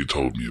humans you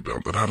told me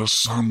about that had a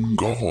sun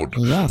god?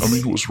 Yes. I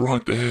mean, it was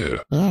right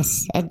there.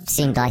 Yes, it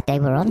seemed like they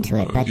were onto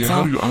it, but...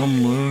 how do you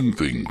unlearn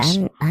things?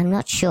 I'm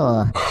not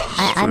sure.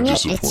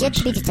 It's yet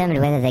to be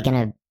determined whether they're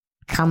going to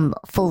come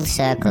full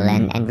circle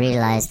and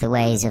realize the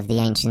ways of the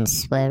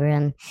ancients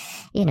were,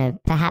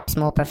 perhaps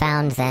more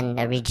profound than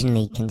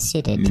originally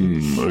considered.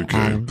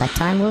 Okay. But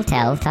time will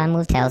tell.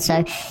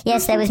 So,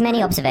 yes, there was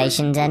many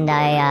observations, and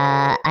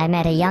I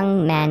met a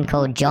young man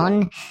called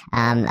John,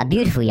 a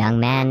beautiful young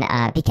man,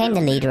 became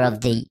the leader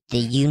of the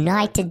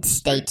United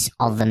States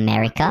of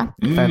America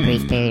for a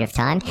brief period of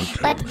time.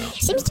 But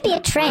seems to be a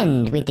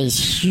trend with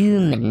these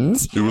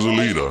humans. He was a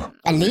leader.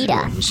 A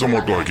leader.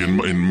 Somewhat like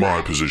in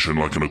my position,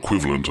 like an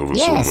equivalent of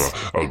a Yes. sort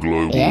of a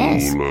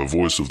global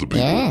voice of the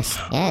people. Yes.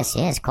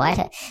 Quite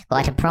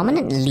a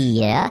prominent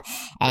leader,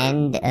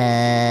 and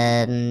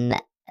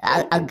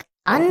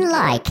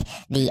unlike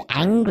the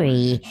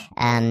angry,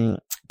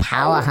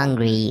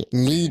 power-hungry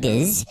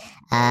leaders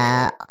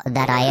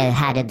that I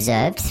had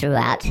observed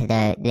throughout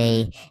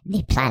the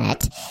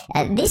planet,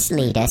 this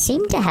leader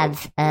seemed to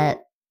have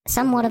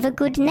somewhat of a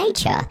good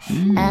nature,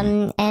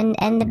 and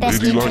the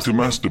best. Did he like to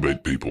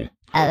masturbate people?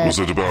 Was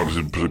it about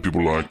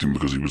people liked him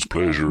because he was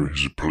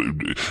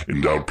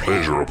endowed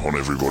pleasure upon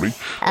everybody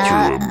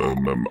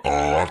through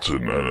art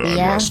and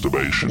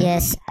masturbation?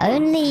 Yes,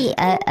 only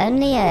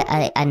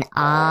an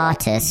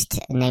artist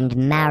named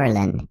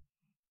Marilyn.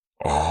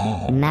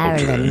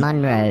 Marilyn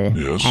Monroe.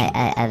 Yes.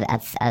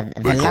 A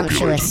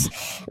voluptuous.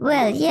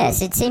 Well,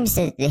 yes, it seems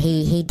that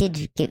he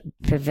did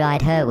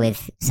provide her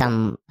with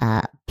some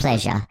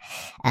pleasure.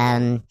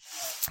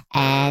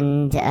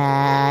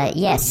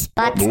 Yes,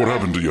 but. What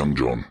happened to young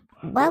John?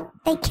 Well,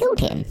 they killed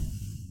him.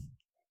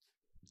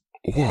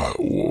 Why?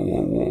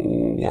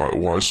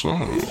 Why so?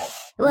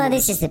 Well,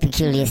 this is the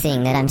peculiar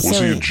thing that I'm Was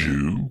still... he a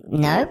Jew?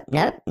 No.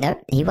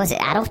 He was...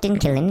 Adolf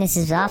didn't kill him. This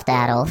is after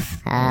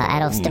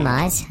Adolf's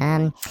demise.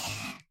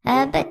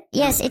 But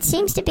yes, it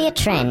seems to be a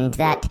trend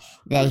that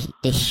the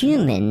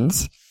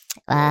humans...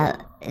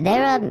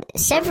 there are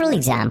several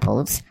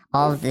examples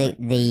of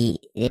the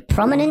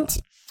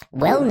prominent,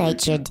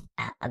 well-natured,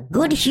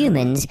 good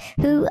humans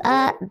who...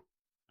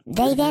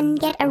 they then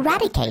get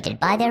eradicated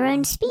by their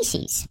own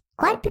species.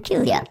 Quite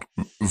peculiar.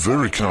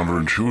 Very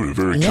counterintuitive,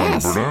 very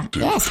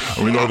counterproductive. Yes.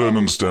 I mean, I don't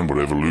understand what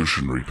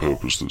evolutionary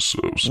purpose this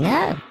serves.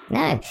 No.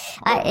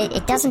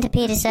 It doesn't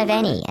appear to serve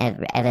any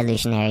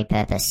evolutionary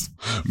purpose.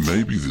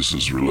 Maybe this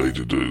is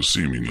related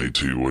seemingly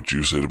to what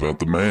you said about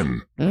the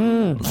men.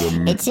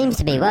 It seems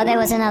to be. Well, there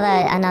was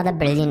another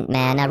brilliant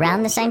man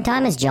around the same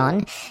time as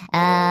John,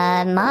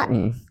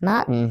 Martin.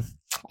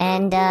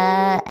 And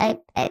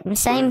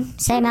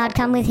same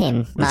outcome with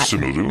him.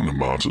 Similar to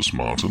Martin.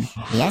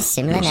 Yes,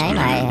 similar name.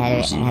 I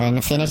had an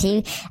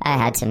affinity. I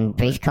had some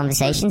brief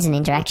conversations and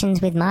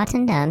interactions with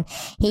Martin.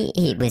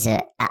 He was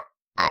a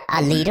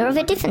leader of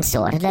a different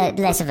sort,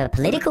 less of a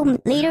political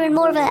leader and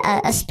more of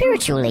a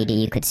spiritual leader,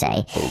 you could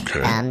say. Okay.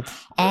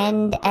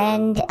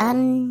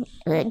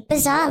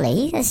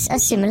 Bizarrely, a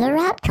similar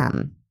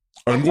outcome.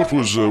 And what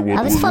was... I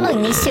was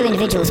following these two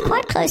individuals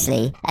quite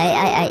closely.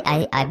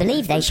 I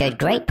believe they showed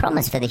great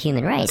promise for the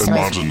human race. And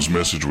Martin's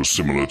message was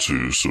similar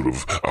to sort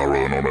of our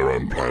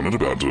own planet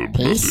about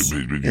peace,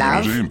 unity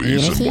love, and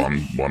peace unity.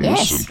 and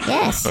oneness.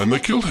 Yes. And they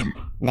killed him.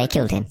 They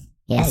killed him.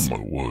 Yes. Oh,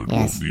 my word.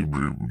 Yes. You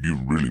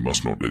really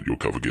must not let your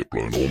cover get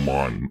blown, or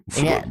mine,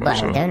 for that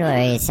matter. Well, don't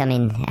worry.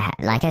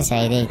 Like I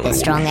say, the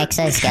strong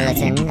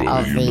exoskeleton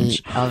of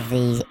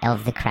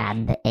the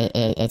crab.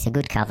 It's a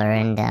good cover,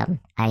 and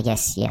I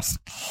guess yes.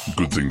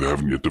 Good thing they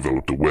haven't yet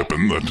developed a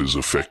weapon that is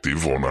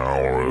effective on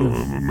our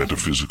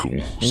metaphysical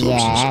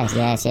substance.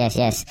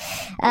 Yes.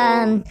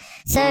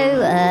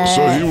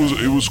 So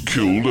he was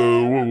killed.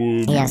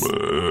 Yes.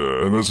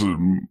 And that's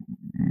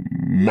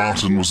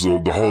Martin was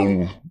the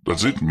whole.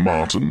 That's it,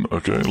 Martin.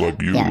 Okay,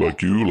 like you. Well,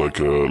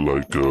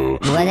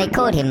 they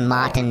called him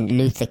Martin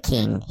Luther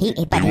King. He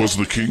was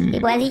the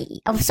king. Well,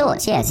 of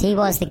sorts, yes, he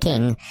was the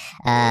king.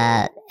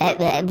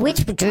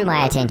 Which drew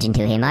my attention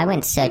to him. I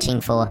went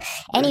searching for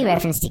any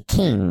reference to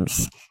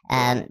kings,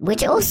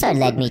 which also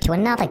led me to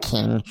another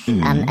king,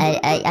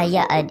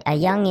 a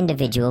young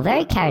individual,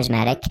 very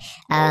charismatic.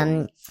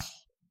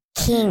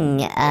 King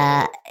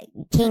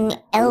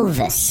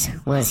Elvis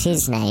was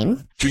his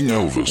name. King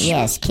Elvis.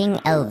 Yes, King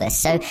Elvis.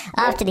 So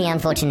after the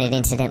unfortunate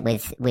incident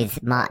with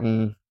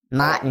Martin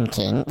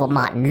King, well,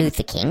 Martin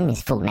Luther King,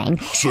 his full name.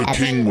 So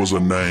King was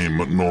a name,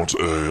 not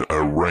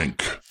a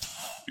rank.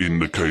 In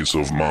the case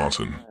of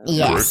Martin,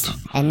 yes,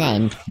 correct? A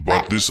name.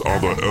 But this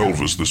other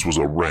Elvis, this was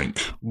a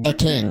rank. The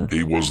king.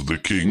 He was the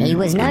king. He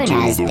was known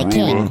as the ruler.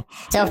 king.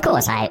 So of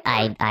course, I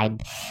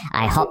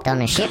hopped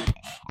on a ship,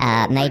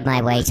 made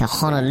my way to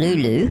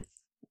Honolulu.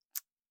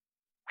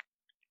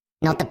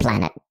 Not the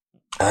planet.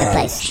 The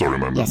place. Sorry,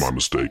 my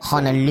mistake.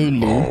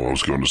 Honolulu. Oh, I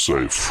was going to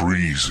say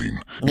freezing.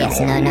 Yes,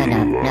 no.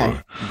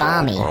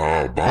 Balmy.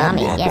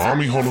 Balmy. Yes.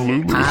 Balmy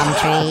Honolulu. Palm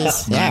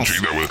trees. Yes.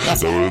 Gee, they would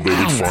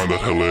And- find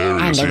that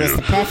hilarious. And it was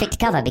the perfect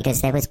cover because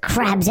there was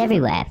crabs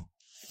everywhere.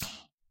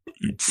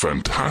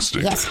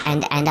 Fantastic. Yes,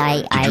 and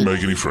I Did you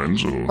make any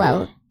friends? Or?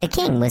 well, the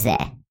king was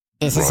there.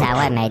 This is how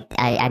I met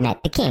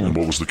the king. And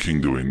what was the king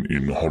doing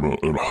in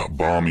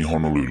balmy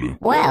Honolulu?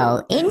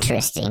 Well,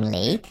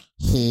 interestingly,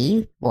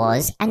 he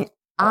was an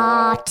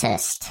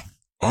artist.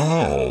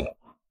 Oh,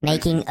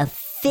 making a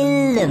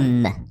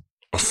film.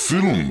 A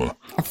film?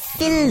 A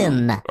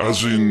film.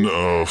 As in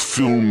a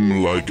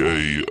film like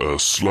a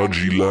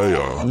sludgy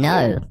layer?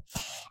 No.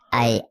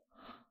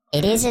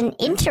 It is an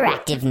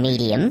interactive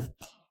medium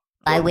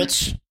by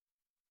which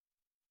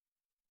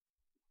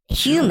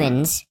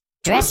humans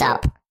dress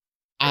up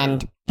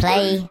and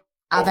play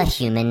other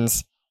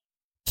humans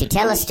to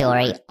tell a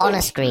story on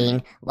a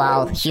screen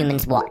while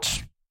humans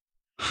watch.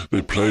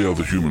 They play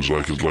other humans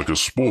like it's like a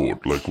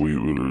sport, like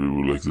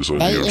this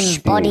idea of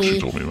sport you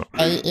told me about.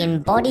 They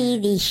embody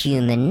the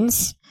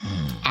humans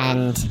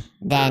and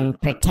then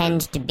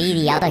pretend to be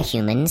the other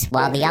humans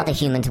while the other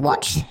humans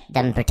watch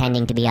them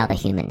pretending to be other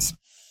humans.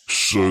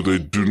 So they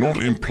do not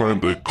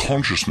implant their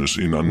consciousness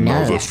in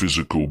another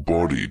physical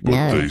body,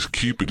 but they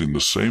keep it in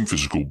the same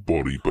physical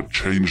body, but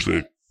change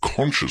their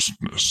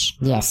consciousness.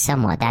 Yes,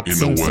 somewhat. That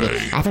in a way.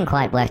 I haven't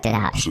quite worked it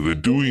out. So they're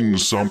doing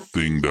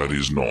something that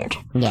is not.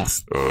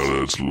 Yes.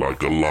 It's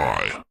like a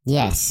lie.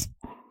 Yes.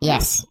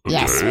 Yes. Okay,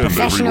 yes. And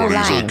Professional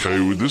everybody's lying. okay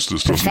with this?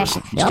 This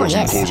doesn't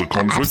yes. cause a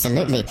conflict?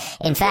 Absolutely.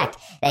 In fact,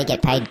 they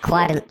get paid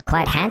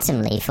quite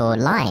handsomely for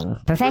lying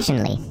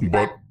professionally.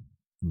 But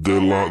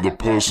the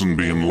person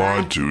being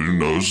lied to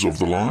knows of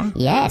the lie?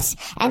 Yes.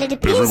 And it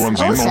appears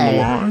everyone's also in on the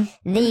lie?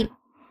 The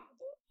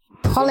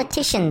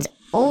politicians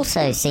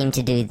also seem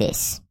to do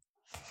this.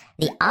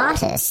 The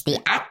artists, the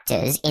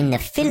actors in the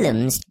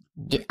films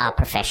are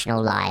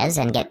professional liars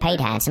and get paid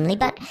handsomely,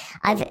 but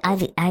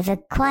I've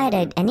acquired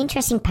an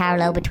interesting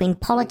parallel between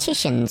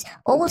politicians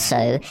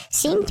also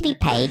seem to be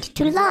paid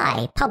to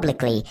lie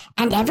publicly,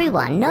 and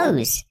everyone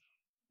knows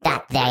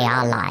that they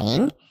are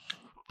lying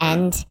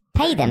and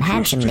pay them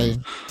handsomely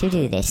to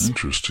do this.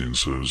 Interesting.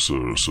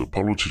 So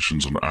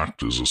politicians and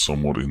actors are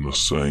somewhat in the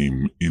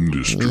same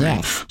industry.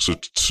 Yes. So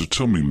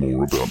tell me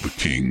more about the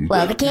king.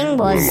 Well, the king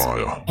was a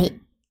liar.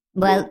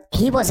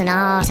 He was an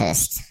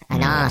artist,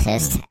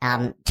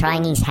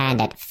 trying his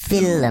hand at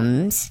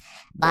films,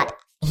 but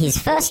his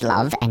first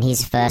love and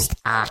his first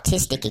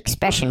artistic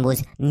expression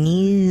was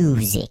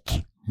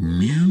music.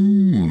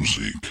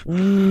 Music?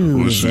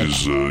 This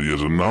is yet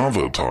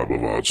another type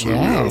of art. So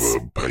yes. we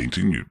have a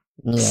painting,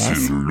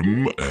 yes.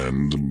 film,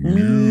 and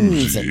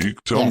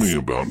music. Tell me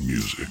about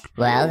music.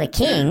 Well, the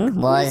king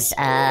was...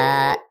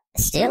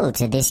 still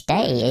to this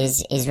day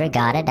is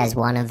regarded as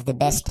one of the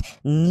best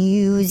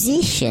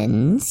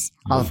musicians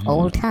of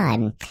all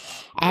time.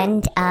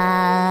 And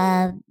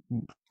on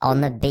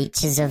the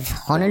beaches of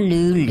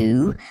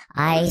Honolulu,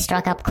 I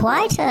struck up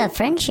quite a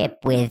friendship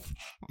with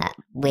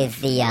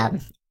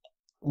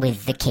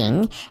the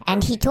king,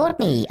 and he taught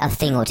me a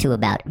thing or two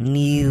about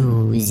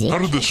music. How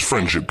did this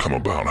friendship come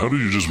about? How did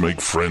you just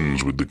make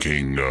friends with the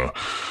king?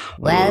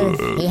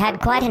 He had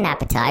quite an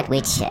appetite,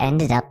 which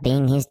ended up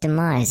being his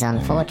demise,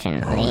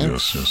 unfortunately.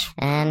 Yes.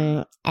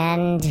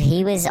 And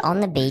he was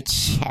on the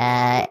beach,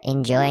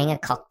 enjoying a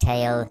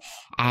cocktail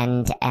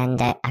and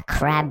a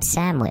crab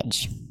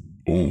sandwich.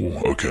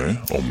 Oh, okay.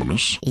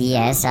 Ominous.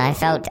 Yes, I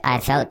felt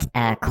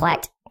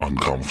quite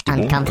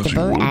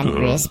uncomfortable and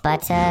crisp,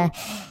 but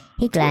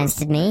he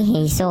glanced at me.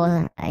 He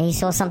saw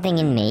something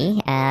in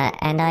me,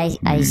 and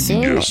I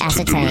soon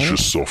ascertained.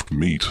 Delicious soft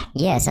meat.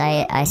 Yes,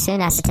 I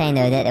soon ascertained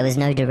though that there was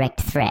no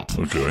direct threat.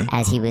 Okay.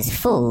 As he was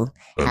full.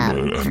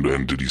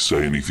 And did he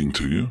say anything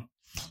to you?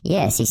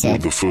 Yes, he said. What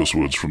were the first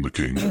words from the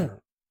king?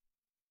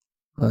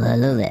 Well,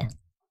 hello there.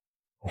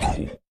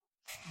 Oh.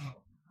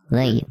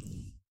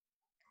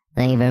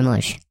 Thank you very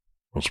much.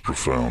 That's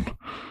profound.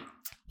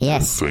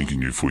 Yes.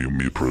 Thanking you for your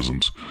mere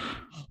presence.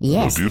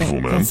 Yes. You're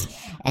beautiful, man.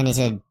 And he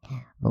said,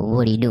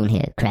 what are you doing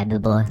here, Krabby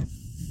Boy?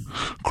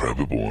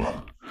 Krabby Boy.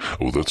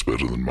 Oh, that's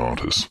better than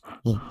Martis.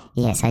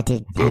 Yes, I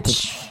did.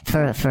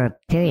 For a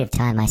period of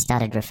time, I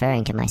started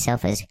referring to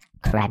myself as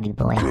Krabby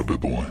Boy. Krabby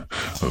Boy.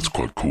 That's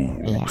quite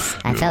cool. Yes,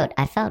 I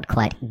felt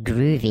quite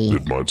groovy.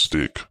 It might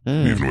stick,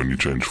 even when you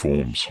change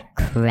forms.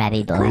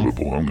 Krabby Boy. Krabby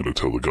Boy. I'm going to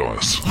tell the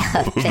guys.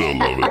 They'll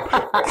love it.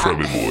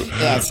 Krabby Boy.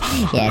 Yes.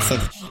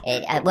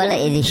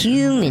 The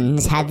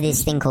humans have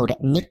this thing called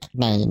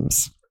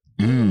nicknames.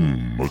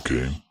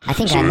 Okay. I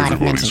think I might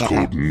have mentioned it.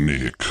 Everybody's called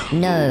Nick.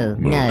 No.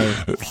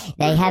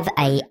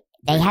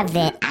 They have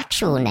their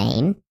actual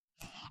name,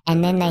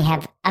 and then they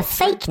have a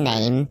fake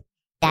name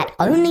that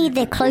only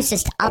their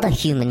closest other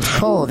humans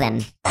call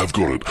them. I've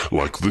got it.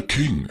 Like the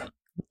king.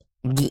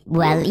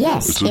 Well,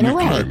 yes, it's in a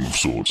way. It's a nickname of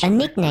sorts. A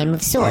nickname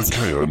of sorts.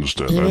 Okay, I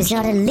understand. He was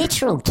not a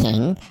literal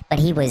king, but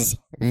he was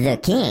the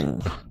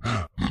king.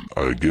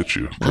 I get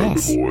you,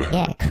 Krabby Boy.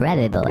 Yeah,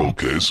 Krabby Boy.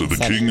 Okay, so the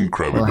king and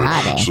Krabby Boy.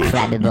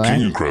 Krabby Boy. The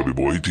king and Krabby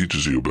Boy, he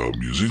teaches you about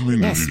music. I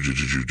mean, yes.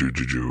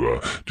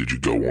 did you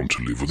go on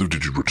to live with him?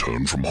 Did you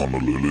return from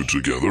Honolulu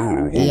together?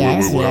 Or where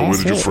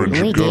did your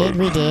friendship go?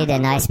 We did,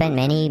 and I spent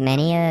many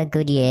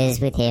good years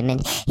with him.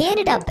 And he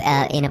ended up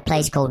in a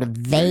place called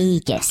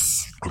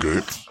Vegas.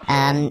 Okay.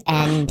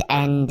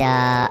 Unfortunately,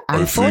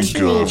 I think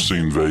I've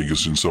seen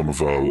Vegas in some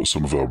of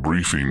our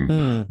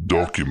briefing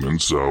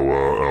documents,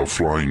 our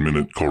flying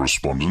minute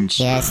correspondence.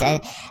 Yes,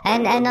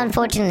 and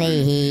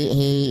unfortunately,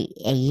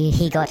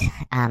 he got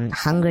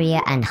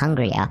hungrier and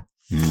hungrier.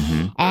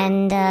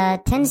 And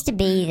tends to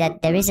be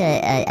that there is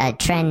a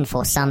trend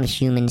for some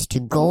humans to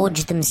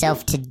gorge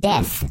themselves to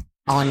death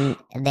on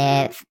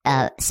their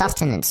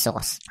sustenance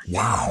source.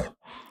 Wow.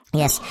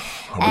 Yes,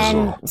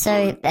 and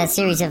so a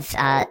series of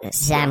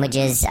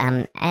sandwiches,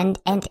 and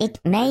it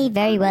may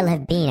very well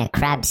have been a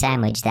crab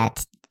sandwich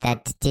that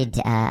did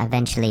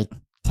eventually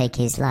take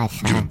his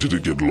life. Did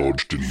it get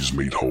lodged in his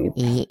meat hole?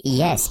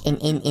 Yes, in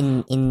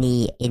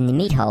the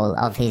meat hole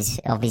of his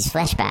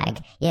flesh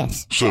bag.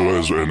 Yes. So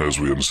as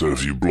we understand,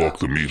 if you block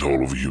the meat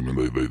hole of a human,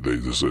 they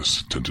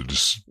tend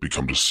to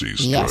become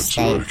deceased. Yes.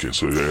 Right?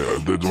 So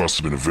that must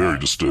have been a very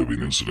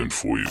disturbing incident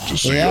for you to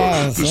see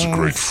this yes,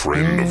 great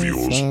friend of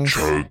yours yes,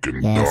 choke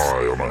and yes.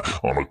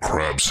 die on a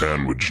crab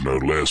sandwich, no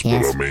less.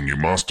 Yes. But I mean, you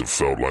must have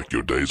felt like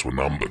your days were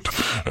numbered.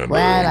 And,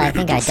 Well, I needed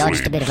think to I dodged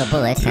flee. a bit of a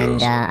bullet, Yes.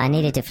 and I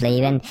needed to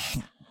flee.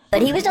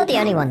 But he was not the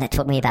only one that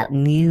taught me about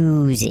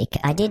music.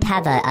 I did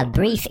have a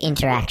brief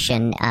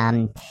interaction.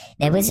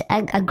 There was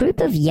a group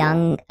of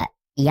young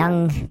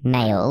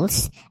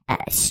males,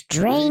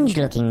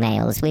 strange-looking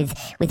males with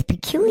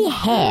peculiar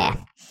hair.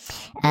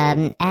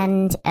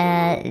 And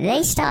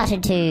they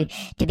started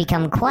to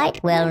become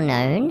quite well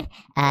known.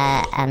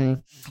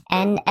 And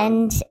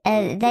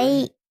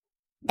they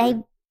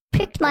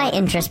pricked my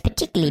interest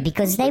particularly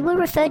because they were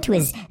referred to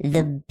as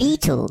the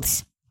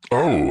Beatles.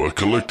 Oh, a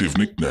collective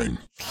nickname.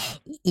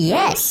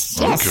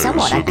 Yes, Okay,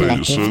 somewhat a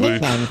collective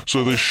nickname.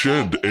 So they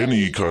shed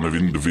any kind of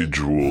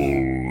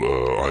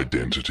individual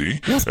identity.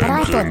 Yes, but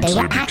I thought they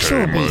were became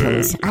actual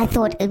beetles. I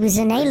thought it was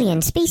an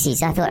alien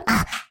species. I thought,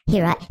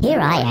 here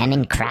I am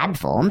in crab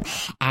form,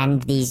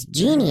 and these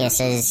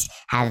geniuses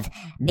have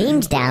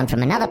beamed down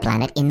from another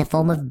planet in the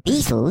form of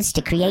beetles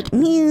to create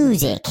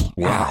music.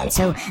 Wow.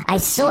 So I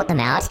sought them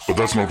out. But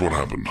that's not what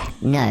happened.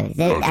 No,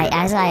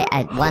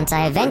 once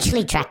I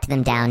eventually tracked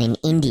them down in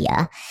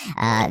India,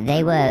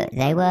 they were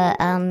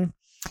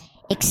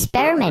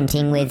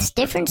experimenting with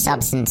different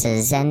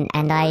substances, and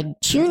I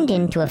tuned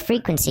into a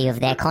frequency of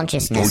their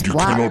consciousness. Oh, you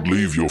cannot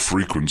leave your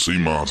frequency,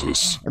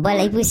 Martus.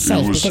 Well, it was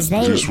safe because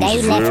they this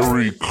was left.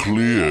 very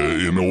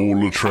clear in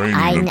all the training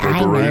and I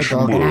know, preparation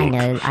Gorgon.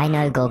 work. I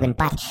know, Gorgon.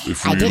 But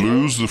If I we did.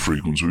 lose the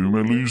frequency, we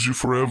may lose you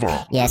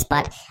forever. Yes,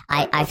 but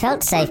I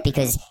felt safe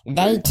because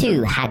they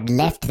too had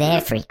left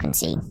their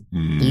frequency.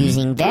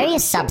 Using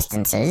various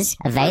substances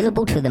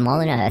available to them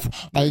on Earth,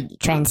 they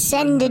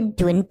transcended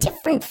to a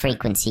different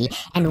frequency,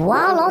 and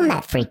while on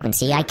that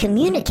frequency, I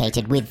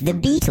communicated with the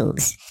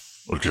Beatles.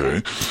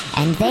 Okay.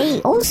 And they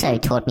also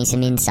taught me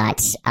some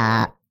insights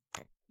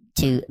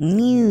to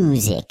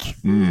music.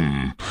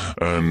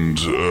 And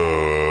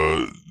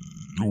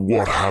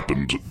what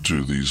happened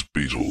to these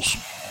beetles?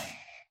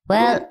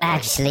 Well,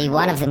 actually,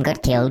 one of them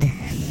got killed.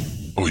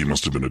 Oh, he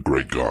must have been a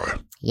great guy.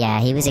 Yeah,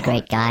 he was a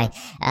great guy,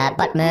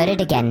 but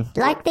murdered again,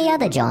 like the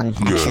other John,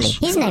 actually. Yes.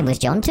 His name was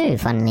John too,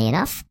 funnily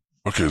enough.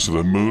 Okay, so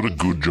they murdered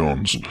Good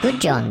Johns.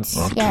 Good Johns.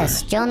 Okay.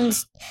 Yes,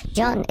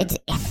 John,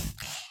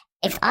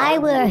 if I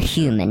were a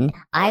human,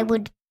 I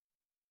would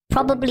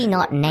probably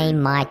not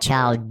name my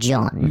child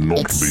John. Not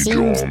It be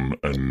seems John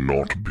and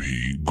not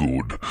be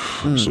good.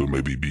 So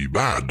maybe be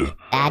bad.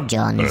 bad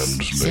Johns And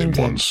name seem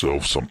to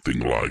oneself something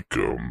like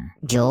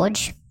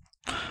George,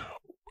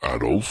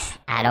 Adolf.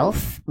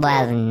 Adolf.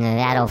 Well, no,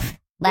 Adolf.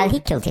 Well, he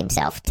killed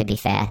himself, to be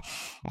fair.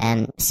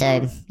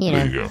 So, you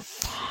There know. you go.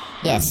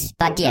 Yes,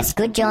 but yes,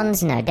 good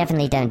Johns, no,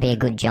 definitely don't be a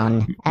good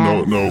John.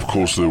 No, of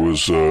course there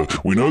was,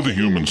 we know the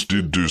humans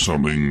did do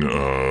something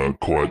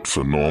quite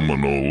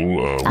phenomenal,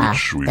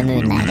 which we the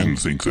moon landing. didn't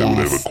think they would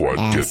Yes, ever quite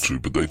yes. get to,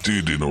 but they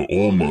did in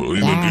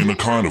a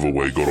kind of a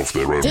way got off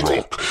their own Did you?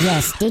 rock.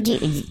 Yes, did you?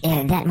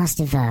 That must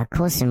have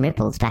caused some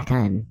ripples back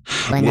home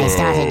when they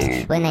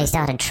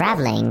started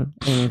traveling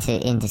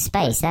into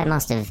space. That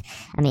must have.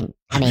 I mean,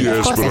 of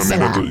Yes, course they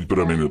still are. but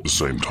I mean, at the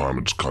same time,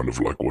 it's kind of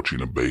like watching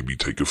a baby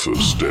take her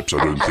first steps.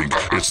 I don't think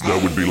that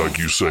would be like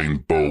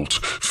Usain Bolt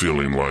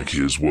feeling like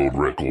his world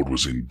record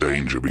was in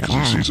danger because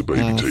he sees a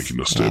baby taking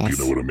a step. yes.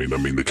 You know what I mean? I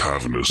mean, the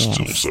cavern is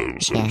still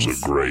so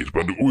great,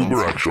 but we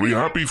were actually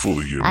happy for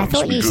the humans. I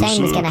thought because, Usain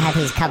was going to have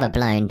his cover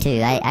blown too.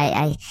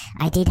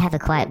 I did have a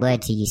quiet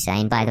word to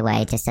Usain, by the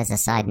way, just as a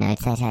side note.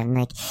 That I'm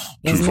like,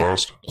 too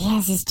fast.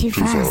 yes, it's too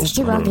Too fast. fast. It's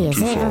too No, obvious.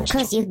 too Of fast.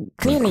 course, you're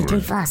clearly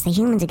too fast. The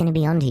humans are going to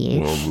be onto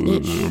you.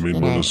 Well, I mean,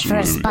 well, that's- For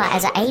a spy,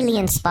 as an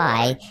alien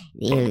spy,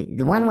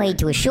 the one way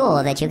to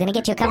assure that you're going to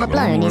get your cover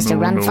blown is to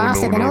run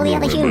faster than all the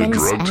other humans. They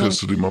drug I mean,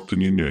 tested him up the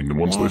yin yang, and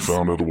once they Yes.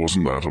 found out it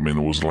wasn't that, I mean,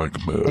 it was like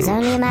was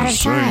only a matter of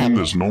Usain, time.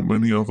 There's not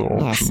many other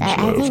yes, options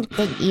I left. think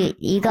that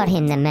you got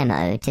him the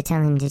memo to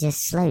tell him to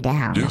just slow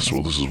down. Yes,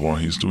 well, this is why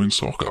he's doing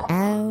soccer.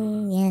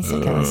 Oh, yes,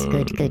 of course.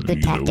 Good You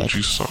know, tactic. which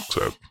he sucks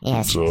at.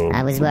 Yes, But,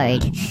 I was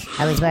worried.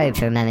 I was worried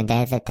for a moment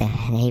there that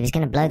he was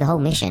going to blow the whole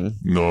mission.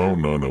 No.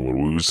 Well,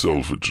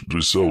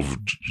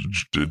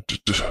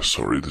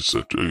 sorry,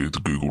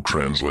 the Google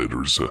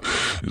Translator is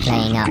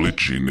Playing up.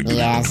 glitching.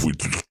 Yes.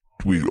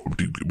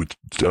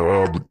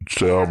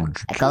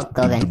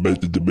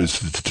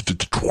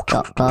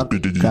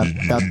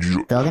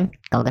 Gorgon.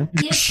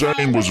 Your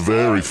saying was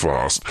very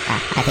fast.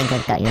 I think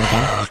I've got you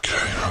again.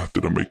 Okay,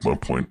 did I make my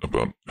point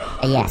about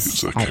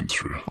yes, that came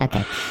through?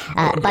 Okay,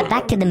 but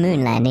back to the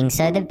moon landing.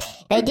 So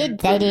they did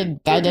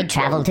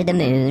travel to the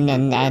moon,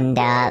 and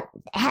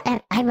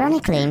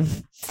ironically,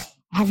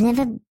 have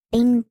never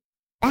been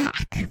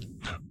back.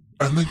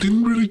 And they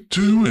didn't really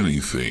do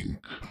anything.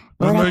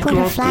 Well, When they put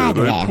a flag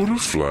they there. put a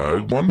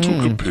flag. One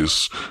took a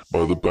piss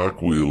by the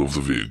back wheel of the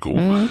vehicle,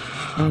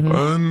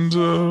 and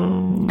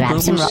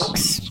Grabbed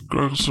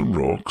some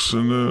rocks,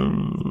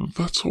 and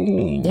that's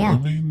all. Yeah. I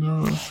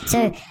mean,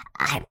 So,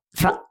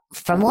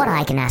 from what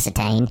I can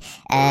ascertain,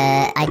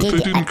 I but did. they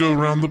didn't go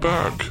around the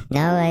back.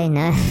 No.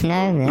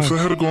 If they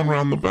had gone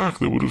around the back,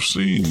 they would have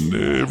seen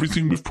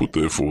everything we've put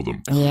there for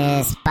them.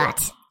 Yes,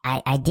 but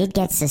I did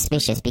get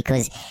suspicious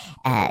because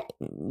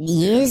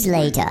years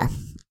later,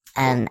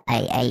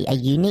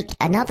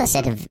 another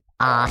set of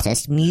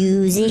artists,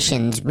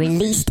 musicians,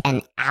 released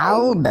an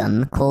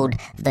album called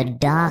The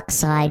Dark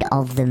Side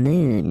of the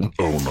Moon.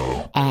 Oh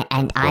no!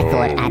 And I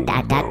thought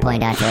at that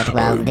point, I thought,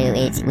 well,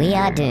 we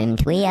are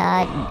doomed. We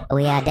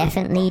are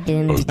definitely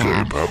doomed Okay,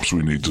 now. perhaps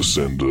we need to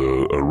send a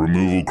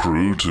removal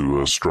crew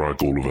to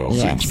strike all of our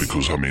Yes. things,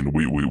 because I mean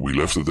we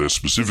left it there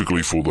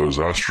specifically for those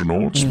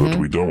astronauts, but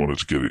we don't want it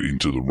to get it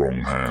into the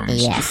wrong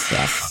hands. Yes.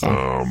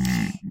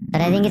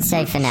 But I think it's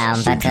safe for now.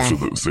 Thank But you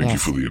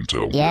for the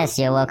intel. yes,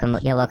 you're welcome.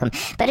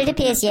 But it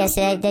appears, yes,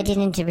 they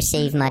didn't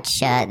receive much.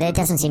 There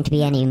doesn't seem to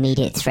be any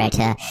immediate threat.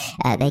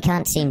 They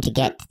can't seem to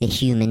get the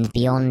humans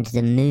beyond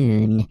the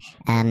moon.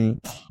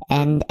 And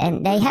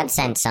they have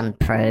sent some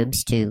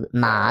probes to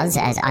Mars,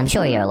 as I'm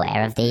sure you're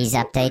aware of these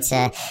updates.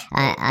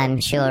 I'm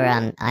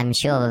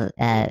sure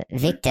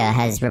Victor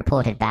has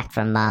reported back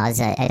from Mars.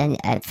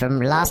 From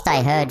last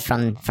I heard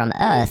from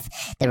Earth,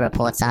 the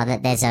reports are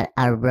that there's a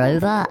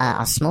rover,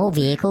 a small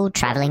vehicle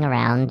traveling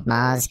around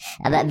Mars.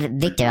 But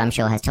Victor, I'm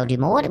sure, has told you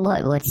more.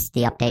 What's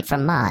the update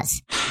from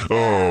Mars?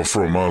 Oh,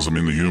 from Mars, I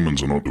mean, the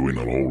humans are not doing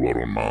a whole lot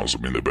on Mars. I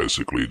mean, they're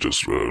basically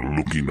just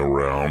looking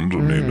around. I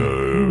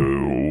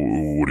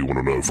mean, what do you want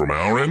to know from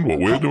our end? What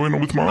we're doing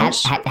with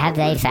Mars? Have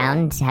they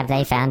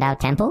found our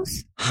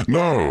temples?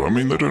 No, I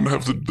mean they don't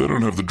have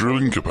the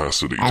drilling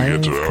capacity to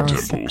get to our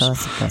temples.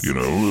 Of course. You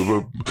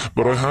know,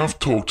 but I have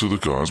talked to the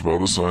guys about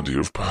this idea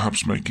of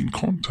perhaps making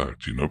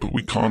contact. You know, but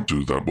we can't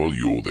do that while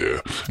you're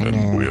there,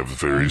 and we have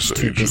various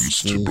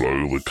agents to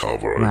blow the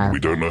cover. Well, we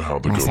don't know how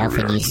they're going myself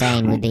to and react.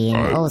 Usain would be in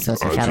all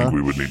sorts of I trouble. think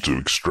we would need to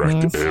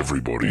extract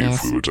everybody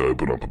Yes. if we were to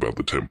open up about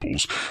the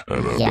temples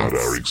and Yes. about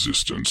our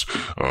existence.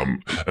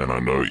 And I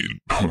know,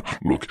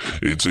 look,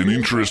 it's an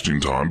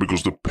interesting time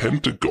because the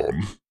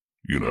Pentagon.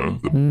 You know,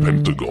 the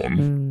Pentagon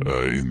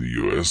in the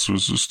US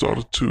has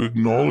started to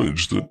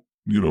acknowledge that,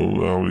 you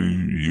know, our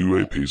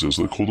UAPs, as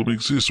they call them,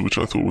 exist, which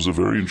I thought was a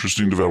very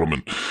interesting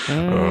development.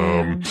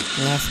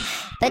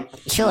 Yes, but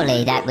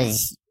surely that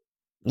was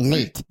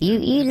leaked.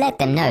 You let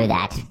them know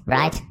that,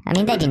 right? I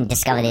mean, they didn't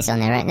discover this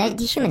on their own.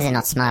 The humans are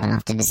not smart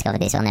enough to discover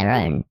this on their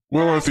own.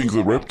 Well, I think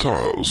the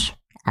reptiles.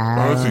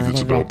 I think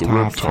it's about the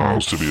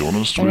reptiles, to be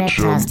honest. The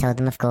reptiles told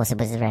them, of course, it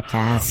was the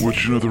reptiles.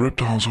 Which, you know, the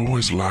reptiles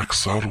always lack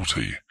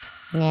subtlety.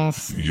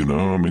 Yes. You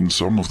know, I mean,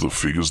 some of the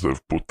figures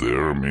they've put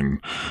there, I mean,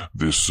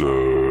 this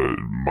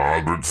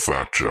Margaret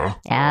Thatcher.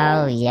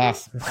 Oh,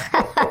 yes.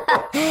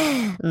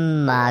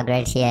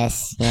 Margaret,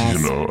 yes. You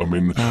know, I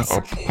mean, Yes.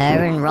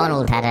 Her and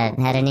Ronald had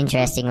an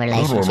interesting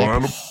relationship.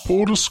 and a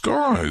poor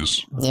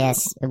disguise.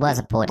 Yes, it was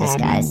a poor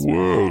disguise.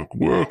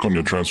 Work on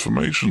your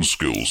transformation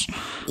skills.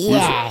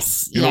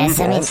 Yes, You know, yes.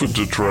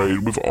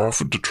 we've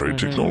offered to trade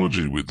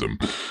technology with them,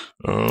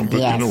 but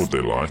Yes. you know what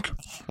they're like.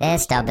 They're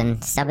stubborn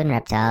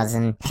reptiles,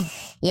 and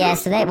yeah.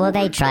 So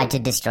they tried to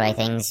destroy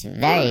things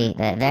very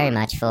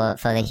much for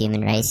the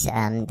human race,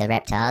 the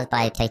reptiles,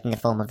 by taking the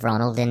form of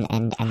Ronald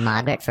and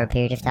Margaret for a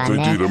period of time. They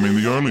there. did. I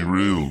mean, the only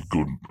real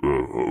good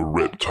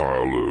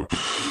reptile,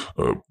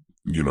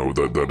 you know,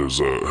 that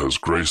has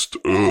graced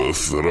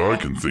Earth that I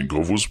can think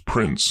of was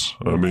Prince.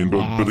 I mean,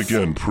 but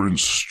again,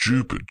 Prince,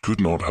 stupid, could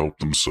not help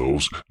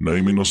themselves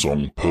naming a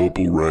song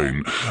 "Purple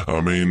Rain." I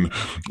mean,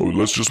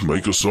 let's just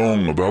make a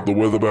song about the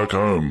weather back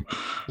home.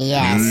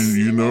 Yes.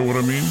 You know what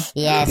I mean?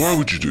 Yes. Why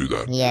would you do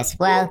that? Yes.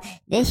 Well,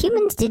 the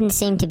humans didn't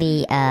seem to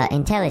be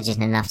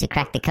intelligent enough to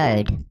crack the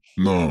code.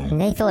 No.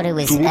 They thought it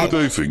was. So what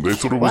did they think? They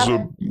thought it was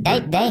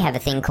they have a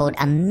thing called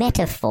a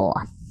metaphor.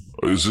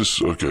 Is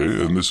this okay?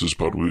 And this is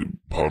part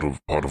of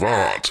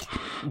art,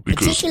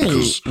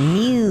 Particularly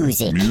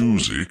music.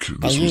 Music.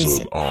 This was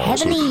an art.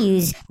 Heavily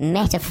use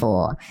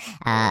metaphor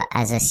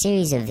as a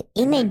series of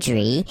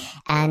imagery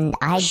and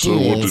ideas. So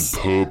what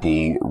did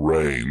Purple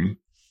Rain,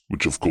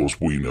 which of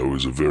course we know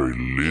is a very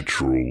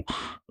literal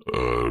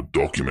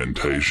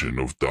documentation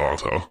of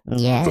data.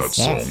 Yes, that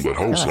song, that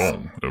whole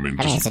song. I mean,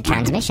 it's a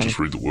transmission. Just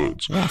read the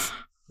words. Yes.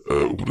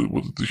 What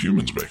did the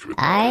humans make of it?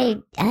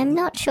 I'm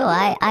not sure.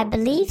 I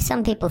believe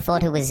some people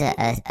thought it was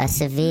a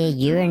severe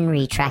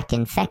urinary tract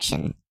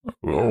infection.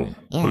 Oh,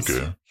 Yes.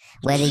 okay.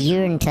 Where the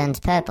urine turns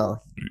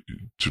purple.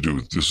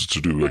 this is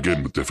to do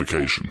again with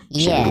defecation,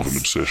 Yes. somewhat of an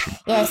obsession.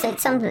 Yes,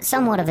 it's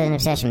somewhat of an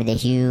obsession with the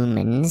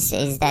humans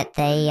is that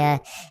they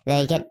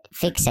get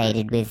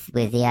fixated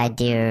with the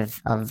idea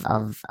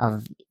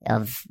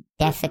of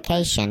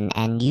defecation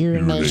and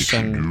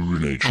urination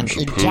and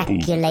So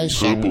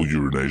ejaculation. purple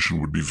urination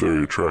would be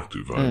very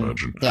attractive, I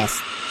imagine. Yes.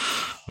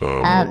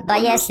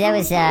 But yes, there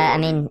was,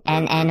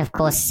 and of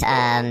course,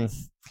 let's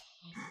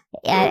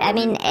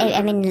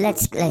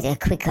a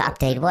quick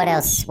update. What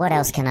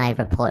else can I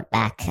report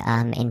back?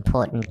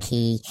 Important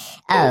key.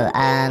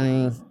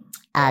 I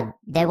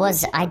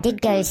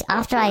did go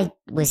after I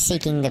was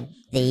seeking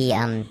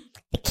the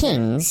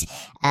kings.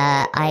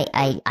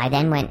 I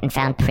then went and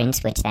found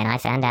Prince, which then I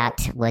found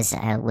out was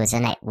a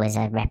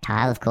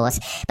reptile, of course.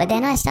 But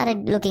then I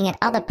started looking at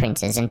other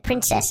princes and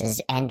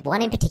princesses, and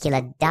one in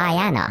particular,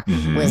 Diana,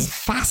 was a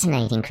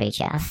fascinating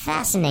creature, a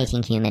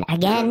fascinating human.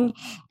 Again,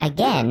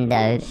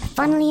 though,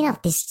 funnily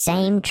enough, this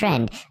same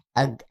trend.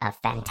 A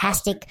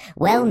fantastic,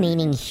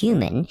 well-meaning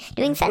human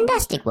doing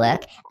fantastic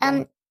work,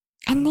 and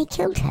they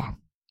killed her.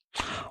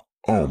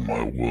 Oh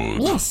my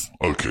word. Yes.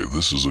 Okay,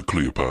 this is a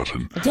clear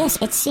pattern. Yes,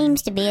 it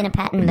seems to be in a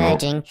pattern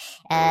emerging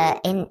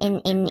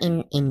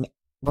in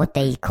what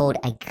they called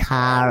a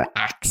car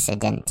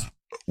accident.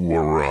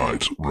 Well,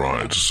 right.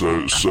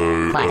 So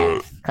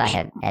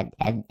Quite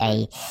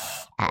a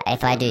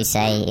if I do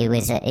say it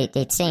was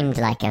it seemed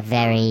like a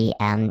very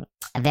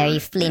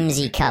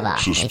flimsy cover.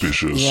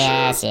 Suspicious.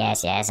 Yes.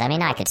 I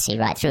mean, I could see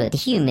right through it. The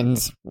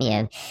humans,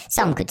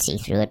 some could see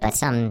through it, but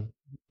some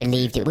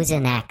believed it was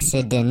an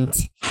accident.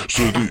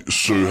 So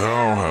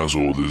how has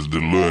all this, the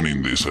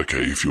learning this,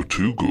 okay, if you're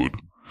too good,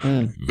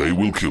 they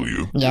will kill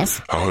you. Yes.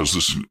 How has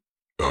this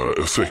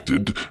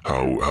affected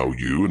how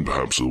you and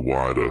perhaps the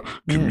wider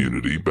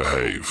community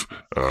behave?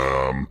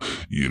 Well,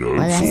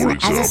 for example,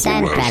 as a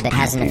sand crab, it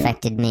hasn't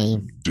affected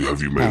me.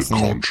 Have you made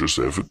personally. a conscious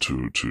effort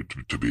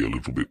to be a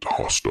little bit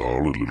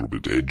hostile, a little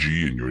bit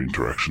edgy in your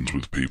interactions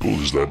with people?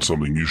 Is that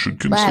something you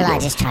should consider? Well, I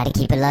just try to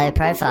keep a low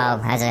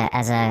profile as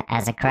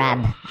a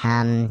crab.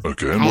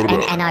 Okay, and what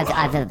about? And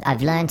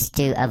I've learned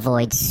to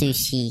avoid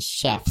sushi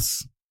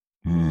chefs.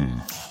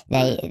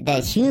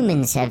 The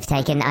humans have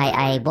taken.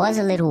 I was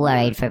a little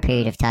worried for a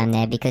period of time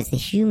there because the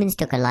humans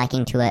took a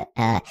liking to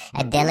a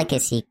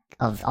delicacy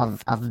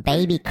of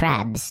baby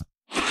crabs,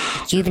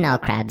 juvenile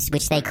crabs,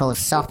 which they call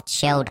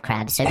soft-shelled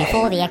crabs. So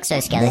before the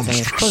exoskeleton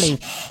is fully,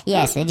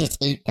 yes, they just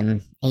eat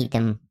them. They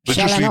shell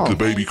just and eat all. the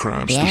baby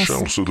crabs, Yes.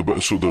 the shell.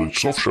 So the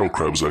soft shell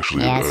crab is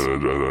actually Yes.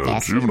 a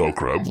Yes. juvenile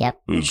crab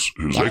Yep. whose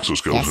Yep.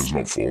 exoskeleton Yes. is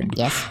not formed.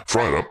 Yes.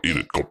 Fry it up, eat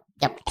it,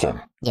 Yep.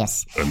 com.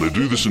 Yes. And they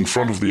do this in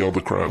front of the other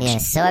crabs.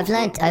 Yes, so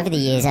over the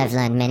years, I've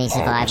learned many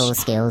survival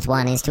skills.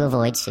 One is to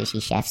avoid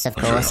sushi chefs, of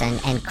course,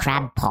 and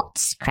crab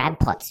pots. Crab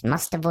pots.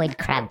 Must avoid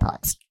crab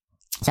pots.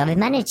 So I've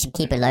managed to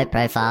keep a low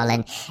profile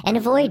and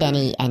avoid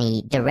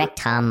any direct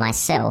harm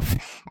myself.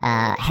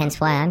 Hence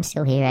why I'm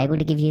still here, able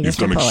to give you You've this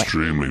done report.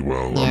 extremely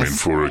well. Yes. I mean,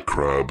 for a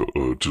crab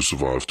to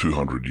survive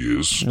 200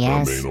 years,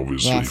 Yes. I mean,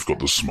 obviously Yes. you've got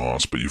the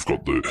smarts, but you've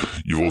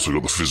also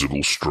got the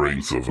physical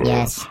strength of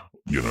Yes.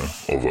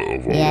 Yes. of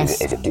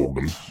a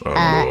gorgon, one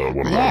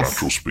of our Yes.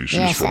 natural species.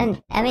 Yes, from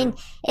and I mean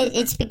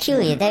it's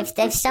peculiar.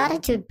 They've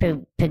started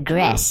to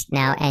progress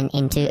now and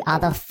into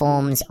other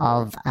forms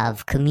of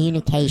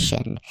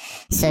communication.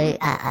 So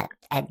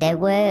there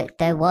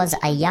was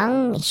a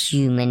young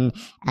human,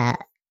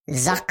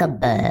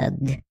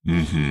 Zuckerberg,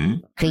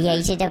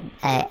 created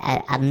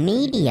a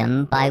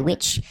medium by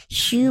which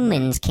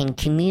humans can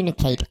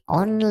communicate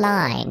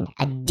online,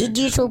 a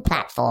digital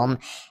platform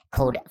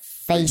called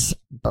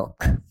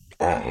Facebook.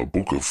 a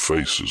book of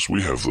faces.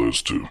 We have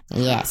those too.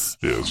 Yes.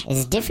 Yes.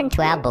 It's different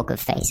to our book of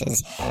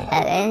faces.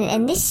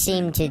 And this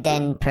seemed to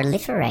then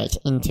proliferate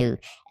into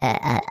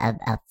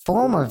a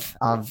form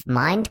of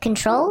mind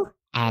control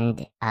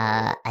and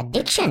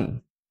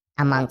addiction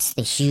amongst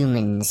the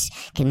humans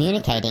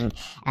communicating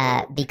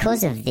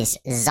because of this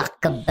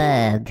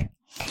Zuckerberg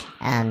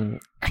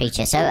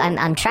creature. So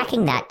I'm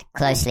tracking that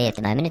closely at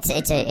the moment.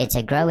 It's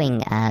a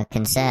growing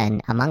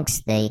concern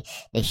amongst the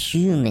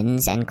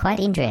humans and quite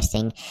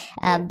interesting.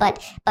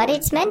 But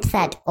it's meant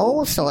that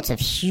all sorts of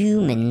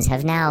humans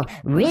have now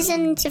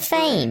risen to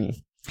fame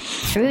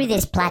through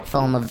this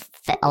platform of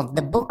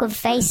the Book of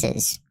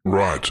Faces.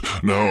 Right.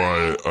 Now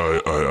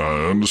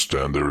I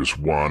understand there is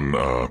one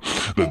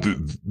that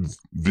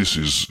this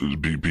is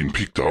being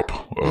picked up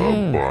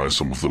by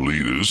some of the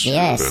leaders.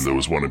 Yes. And there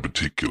was one in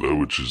particular,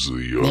 which is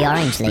the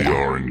orange leader. The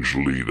orange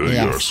leader. Yes.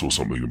 Yeah, I saw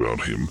something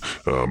about him.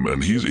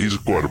 And he's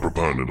quite a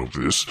proponent of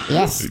this.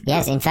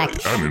 Yes. In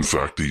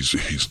fact,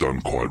 he's done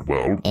quite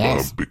well.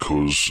 Yes.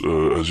 Because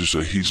as you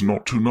say, he's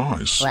not too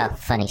nice. well,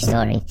 funny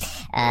story.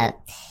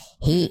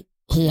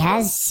 He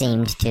has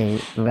seemed to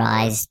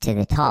rise to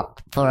the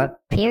top for a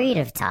period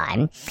of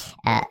time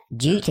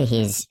due to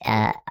his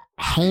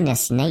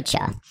heinous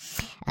nature.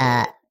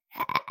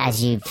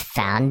 as you've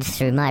found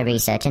through my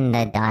research and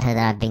the data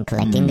that I've been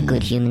collecting, the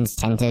good humans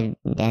tend to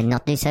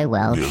not do so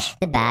well. Yes.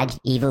 The bad,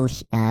 evil,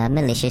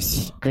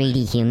 malicious,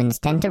 greedy humans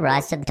tend to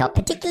rise to the top,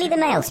 particularly the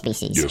male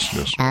species.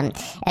 Yes.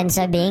 And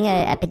so being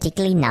a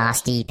particularly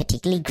nasty,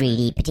 particularly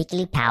greedy,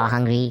 particularly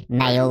power-hungry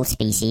male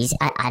species,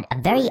 a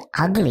very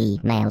ugly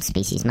male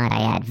species, might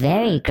I add,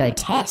 very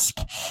grotesque,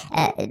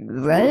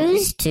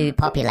 rose to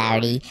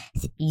popularity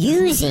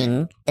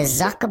using the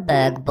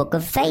Zuckerberg Book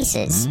of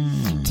Faces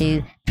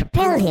to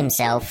propel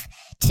himself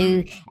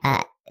to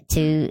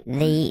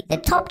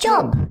the top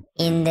job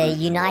in the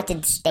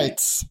United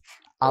States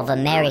of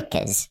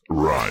Americas.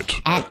 Right.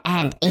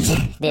 And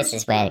this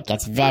is where it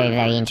gets very,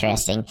 very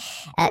interesting.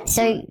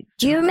 So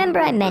do you remember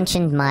I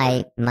mentioned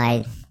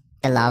the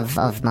love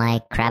of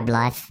my crab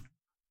life?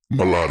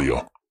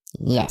 Melania.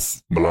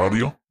 Yes.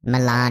 Melania?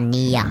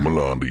 Melania.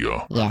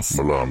 Melania. Yes.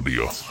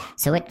 Melania.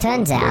 So it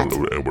turns out,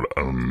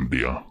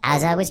 Melania.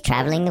 as I was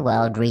traveling the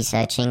world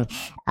researching,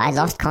 I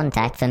lost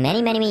contact for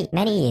many, many,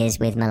 many years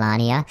with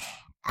Melania.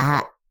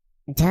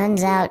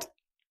 Turns out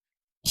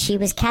she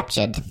was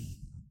captured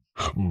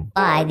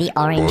by the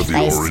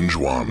orange-faced orange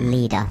one.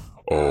 leader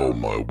Oh,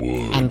 my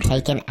word. and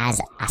taken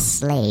as a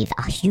slave,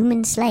 a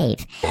human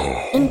slave,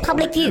 in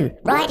public view,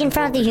 right in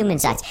front of the human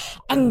sites.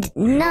 And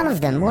none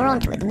of them were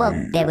onto it. Well,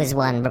 there was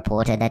one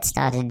reporter that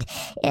started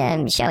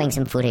showing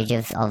some footage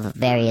of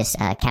various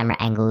camera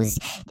angles,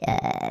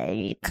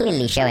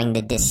 clearly showing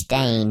the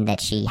disdain that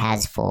she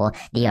has for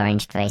the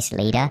orange-faced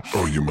leader.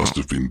 Oh, you must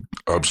have been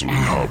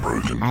absolutely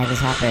heartbroken. I was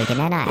heartbroken,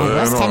 and I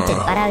was tempted,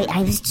 but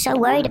I was so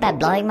worried about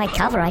blowing my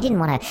cover. I didn't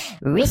want to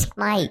risk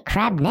my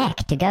crab neck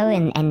to go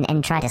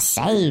and try to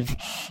save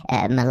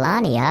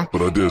Melania.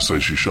 But I dare say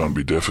she shan't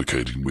be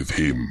defecating with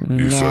him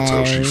if that's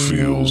how she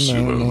feels.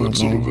 That's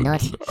sort of an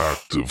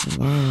act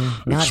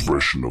of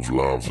expression of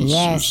love.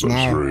 That's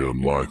very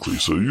unlikely.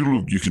 So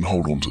you can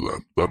hold on to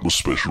that. That was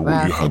special. Well,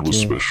 what you had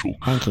was you. special.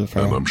 Thank you for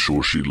And that. I'm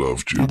sure she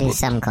loved you. That But is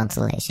some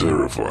consolation.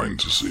 terrifying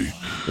to see.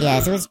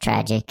 Yes, it was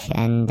tragic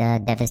and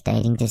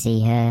devastating to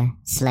see her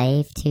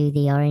slave to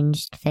the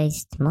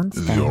orange-faced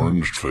monster. The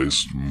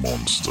orange-faced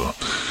monster.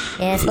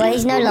 Yes, well,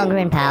 he's no longer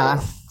in power,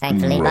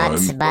 thankfully, Right.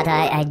 but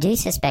I do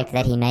suspect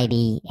that he may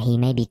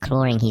be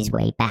clawing his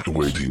way back.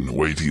 Waiting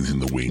in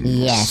the wings.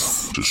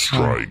 Yes. To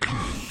strike,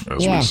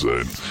 as Yeah. we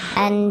say.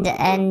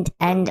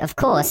 And of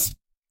course,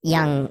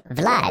 young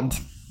Vlad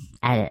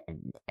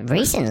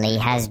recently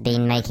has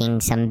been making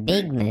some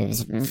big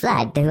moves.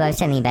 Vlad, who I was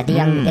telling you about, the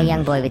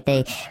young boy with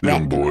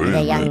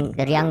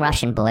the young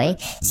Russian boy,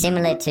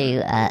 similar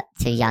to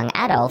young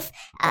Adolf,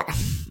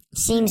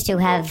 seems to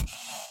have,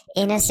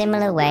 in a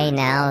similar way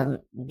now,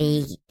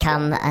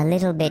 become a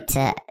little bit,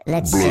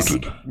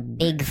 Bloated.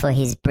 big for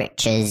his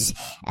britches,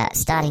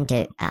 starting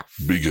to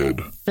Big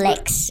head.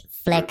 flex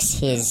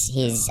his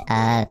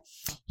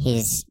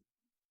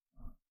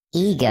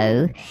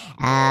ego,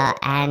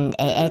 and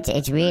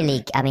it's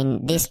really, I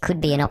mean, this could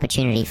be an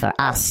opportunity for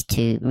us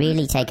to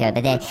really take over.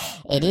 There,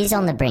 it is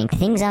on the brink.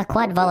 Things are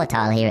quite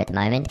volatile here at the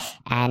moment,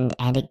 and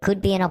it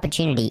could be an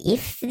opportunity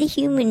if the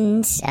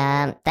humans,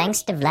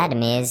 thanks to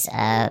Vladimir's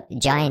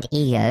giant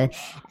ego,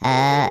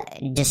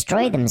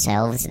 destroy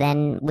themselves.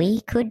 Then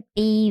we could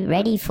be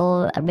ready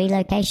for a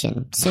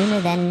relocation sooner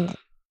than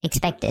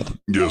expected.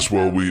 Yes,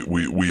 well,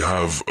 we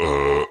have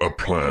a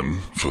plan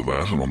for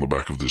that, and on the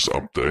back of this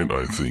update,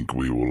 I think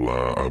we will.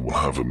 I will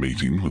have a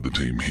meeting with the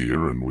team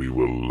here, and we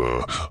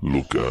will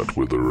look at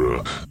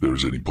whether there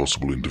is any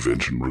possible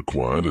intervention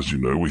required. As you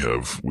know, we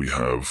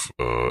have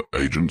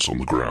agents on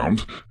the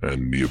ground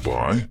and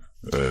nearby.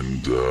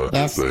 And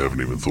Yes. they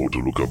haven't even thought to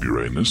look up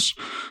Uranus.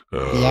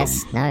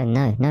 Yes, no.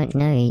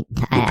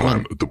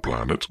 The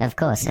planet. Of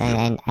course,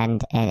 and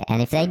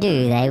if they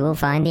do, they will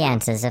find the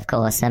answers. Of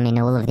course, I mean,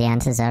 all of the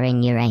answers are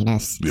in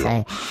Uranus, Yeah.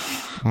 so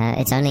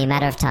it's only a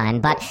matter of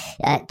time. But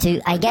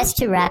to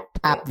wrap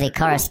up the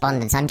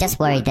correspondence, I'm just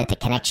worried that the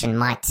connection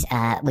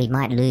we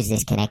might lose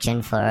this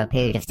connection for a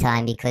period of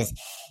time, because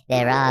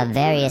there are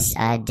various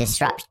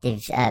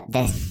disruptive,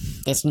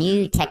 this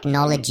new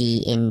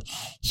technology in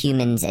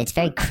humans. It's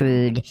very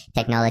crude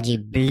technology.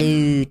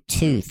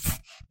 Bluetooth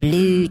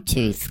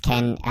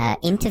can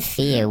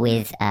interfere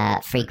with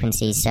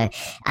frequencies. So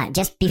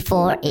just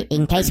before,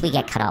 in case we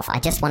get cut off, I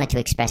just wanted to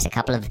express a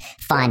couple of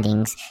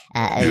findings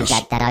that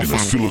I in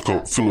found.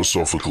 a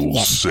philosophical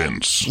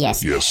sense.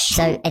 Yes.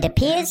 So it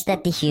appears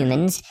that the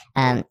humans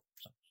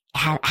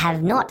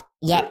have not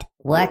yet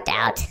worked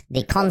out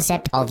the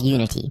concept of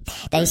unity.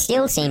 They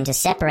still seem to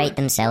separate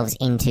themselves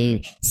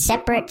into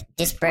separate,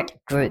 disparate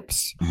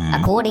groups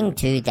according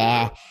to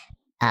their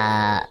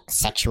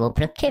sexual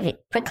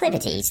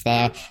proclivities,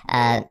 their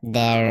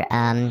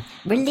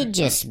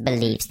religious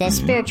beliefs, their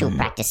spiritual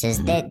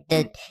practices,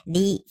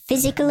 the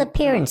physical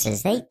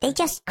appearances. They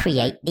just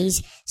create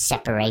these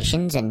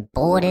separations and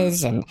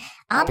borders and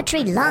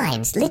arbitrary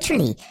lines.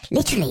 Literally,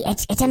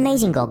 it's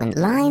amazing, Gorgon.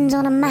 Lines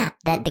on a map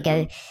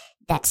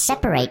that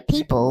separate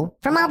people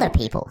from other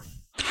people.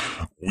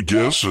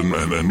 Yes, and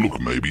look,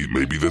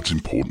 maybe that's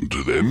important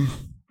to them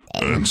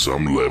at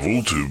some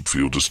level to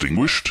feel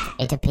distinguished.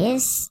 It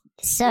appears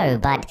so,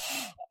 but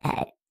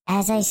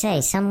as I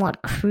say,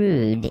 somewhat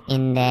crude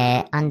in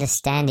their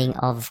understanding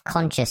of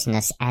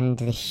consciousness and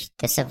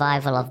the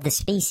survival of the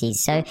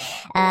species. So,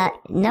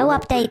 no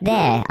update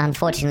there,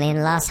 unfortunately, in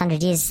the last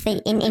 100 years.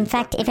 In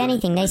fact, if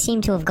anything, they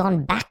seem to have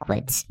gone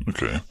backwards.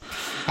 Okay.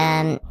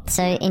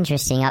 So,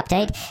 interesting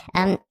update.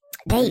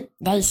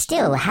 They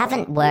still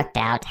haven't worked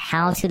out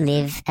how to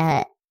live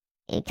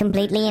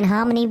completely in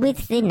harmony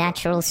with the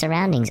natural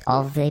surroundings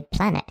of the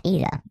planet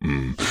either.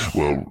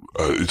 Well,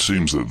 it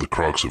seems that the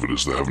crux of it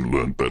is they haven't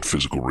learned that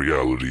physical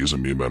reality is a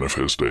mere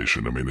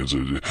manifestation. I mean, the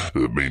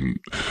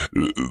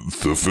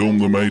film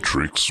The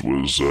Matrix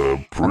was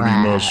pretty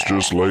much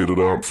just laid it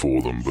out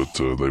for them, but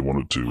they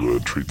wanted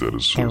to treat that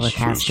as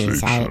fiction.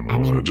 I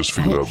just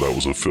figured out that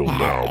was a film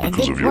now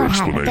because of your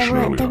explanation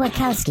earlier. The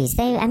Wachowskis,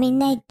 they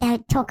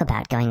talk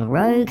about going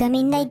rogue. I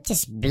mean, they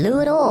just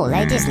blew it all.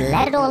 They just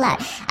let it all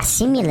out. A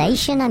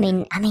simulation. I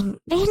mean,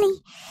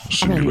 really?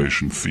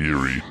 Simulation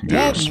theory.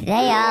 Yes.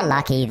 They are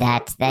lucky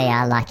that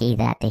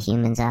the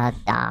humans are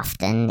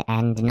daft and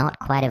not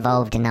quite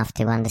evolved enough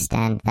to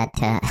understand that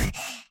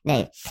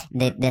the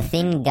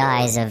thin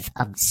guise of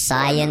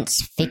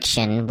science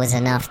fiction was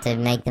enough to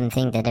make them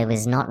think that it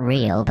was not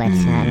real. But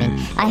I mean,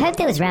 I hope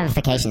there was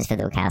ramifications for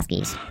the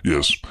Wachowskis.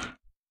 Yes.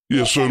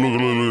 Yeah, so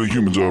look,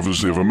 humans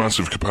obviously have a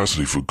massive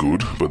capacity for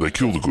good, but they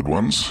kill the good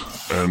ones,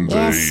 and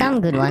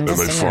some good ones, and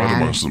they fight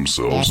amongst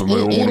themselves, and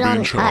they all want to be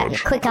in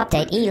charge. Quick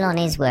update: Elon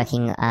is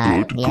working.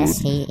 Good.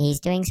 He's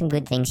doing some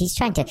good things. He's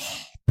trying to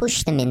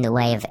push them in the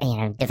way of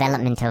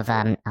development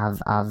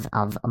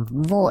of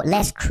more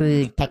less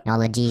crude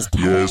technologies.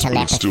 Yes, but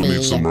it still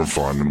needs some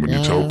refinement. When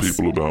you tell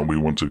people about we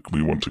want to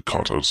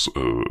cut a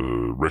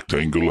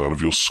rectangle out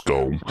of your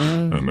skull,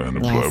 and I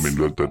mean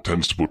that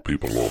tends to put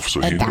people off.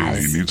 So he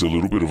needs a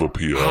little bit of a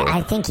PR.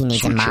 I think he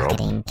needs a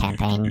marketing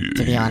campaign,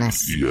 to be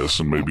honest. Yes,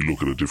 and maybe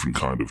look at a different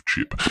kind of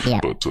chip. Yeah.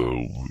 But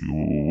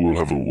we'll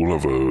have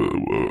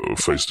a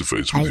face to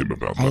face with him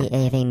about that. Are you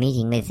having a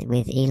meeting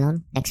with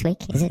Elon next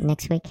week? Is it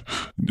next week?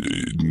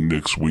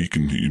 Next week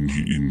in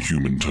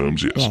human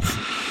terms, yes.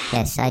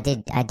 Yes, I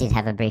did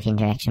have a brief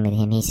interaction with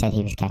him. He said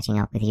he was catching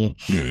up with you.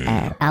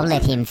 Yeah. I'll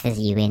let him fill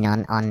you in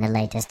on the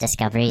latest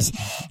discoveries.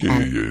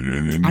 And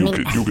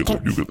you'll get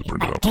the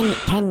printout.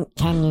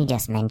 Can you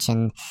just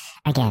mention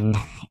again?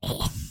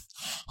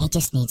 He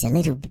just needs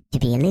to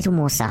be a little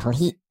more subtle.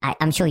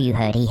 I'm sure you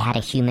heard he had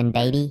a human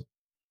baby.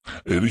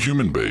 A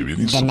human baby.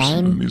 The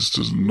name? He's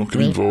just not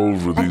get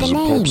involved with these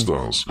pop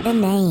stars. The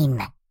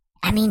name.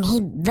 I mean, he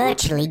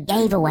virtually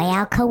gave away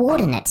our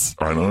coordinates.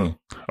 I know.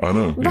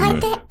 Right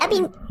there. I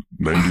mean,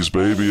 named his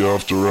baby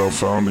after our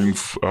founding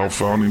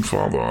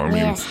father.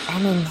 Yes,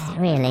 I mean,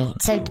 really.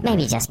 So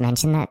maybe just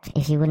mention that,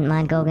 if you wouldn't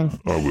mind, Gorgon.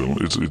 I will.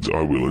 It's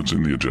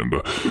in the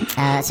agenda.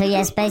 So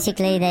yes,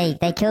 basically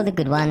they kill the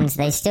good ones.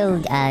 They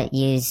still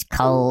use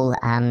coal.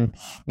 The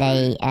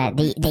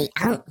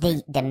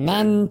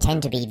men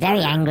tend to be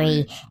very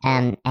angry,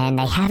 and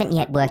they haven't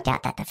yet worked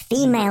out that the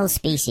female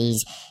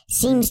species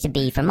seems to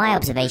be, from my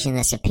observation,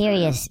 the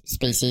superior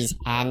species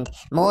and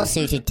more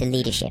suited to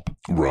leadership.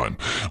 Right.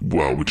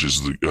 Well, which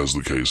is the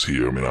case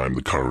here. I mean, I'm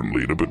the current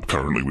leader, but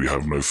currently we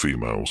have no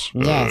females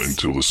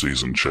until the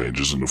season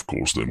changes, and of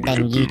course then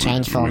you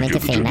change form into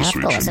female. Of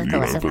course.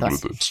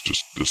 But it's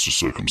just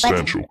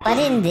circumstantial. But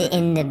in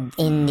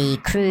the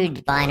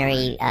crude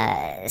binary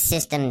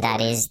system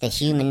that is the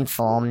human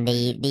form,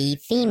 the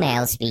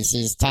female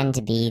species tend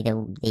to be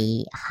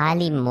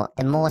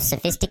the more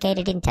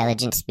sophisticated,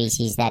 intelligent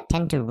species that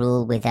tend to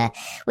rule with a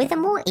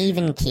more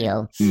even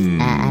keel.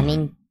 I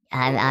mean,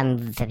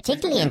 I'm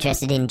particularly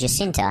interested in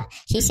Jacinta.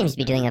 She seems to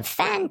be doing a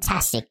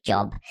fantastic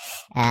job.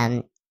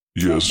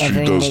 Yes,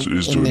 she does.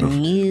 In the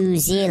New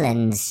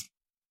Zealands.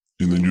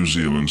 In the New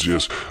Zealands,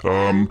 yes.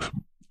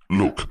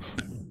 Look,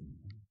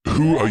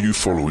 who are you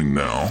following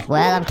now?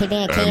 Well, I'm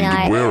keeping a keen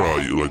eye. Where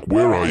are you?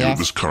 Where are you at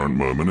this current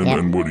moment?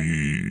 And what are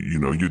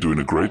you're doing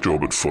a great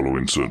job at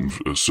following certain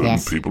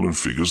people and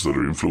figures that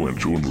are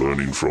influential and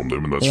learning from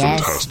them, and that's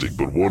fantastic.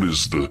 But what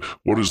is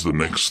the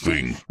next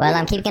thing? Well,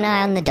 I'm keeping an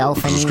eye on the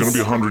dolphins. Because it's going to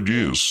be 100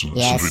 years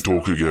since we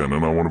talk again,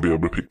 and I want to be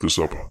able to pick this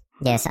up.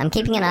 Yes, I'm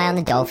keeping an eye on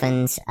the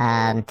dolphins.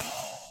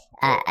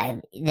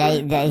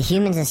 The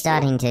humans are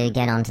starting to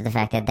get onto the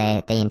fact that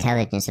the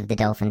intelligence of the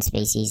dolphin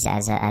species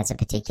as a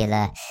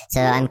particular.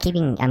 So I'm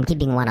keeping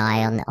one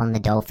eye on the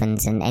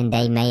dolphins, and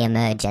they may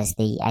emerge as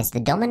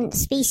the dominant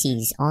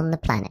species on the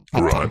planet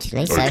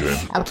potentially. Right.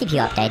 So I'll keep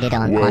you updated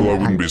on. Well, I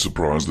wouldn't be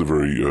surprised. They're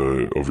very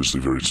obviously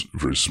very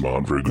very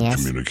smart, very good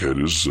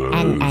communicators,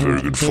 and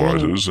very good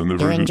fighters, and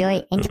they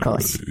enjoy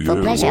intercourse for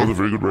pleasure. Well, they're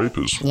very good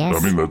rapers. Yes. I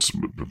mean, it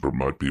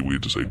might be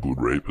weird to say good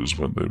rapers,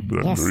 but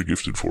they're very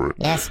gifted for it.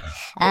 Yes.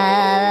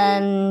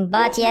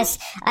 But yes,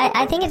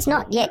 I think it's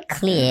not yet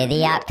clear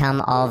the outcome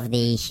of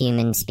the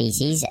human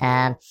species.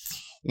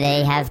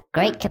 They have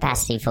great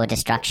capacity for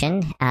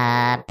destruction,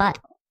 but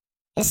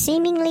a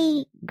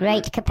seemingly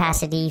great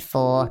capacity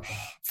for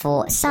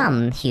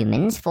some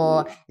humans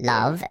for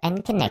love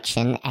and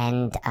connection,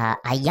 and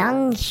a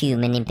young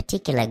human in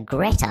particular,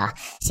 Greta,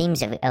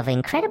 seems of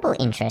incredible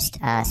interest.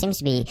 Seems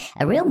to be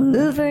a real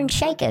mover and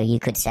shaker, you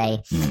could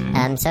say.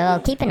 So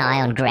I'll keep an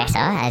eye on Greta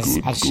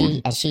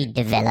as she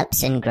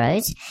develops and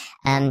grows.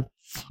 And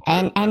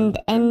in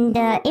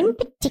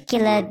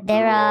particular,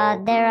 there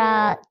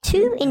are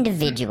two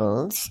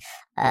individuals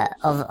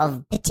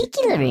of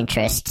particular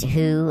interest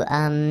who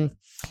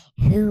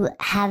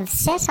have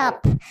set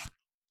up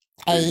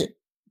a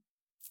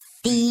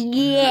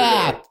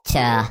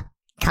theater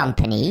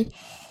company,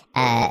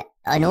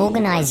 an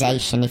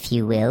organization, if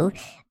you will,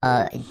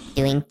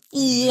 doing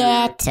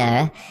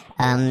theater,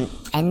 and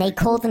they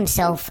call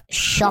themselves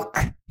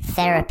Shock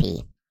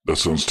Therapy. That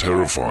sounds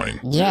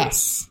terrifying.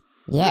 Yes.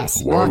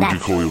 Why would you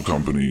call your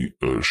company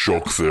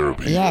Shock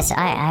Therapy? Yes,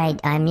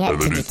 I'm yet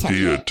to determine.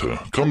 Theatre.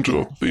 Come to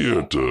a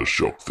theatre,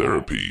 Shock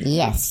Therapy.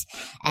 Yes,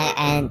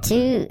 and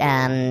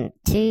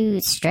two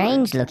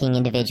strange-looking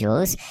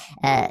individuals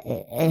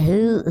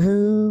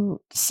who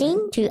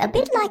seem to a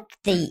bit like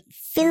the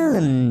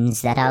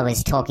films that I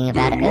was talking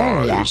about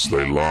earlier.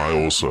 They lie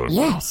also.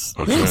 Yes,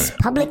 okay. Yes,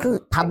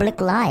 public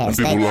liars.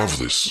 And people love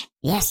this.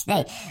 Yes,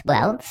 they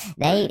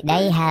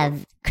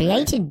have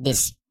created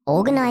this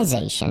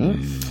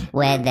organization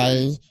where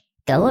they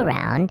go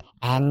around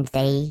and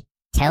they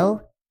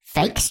tell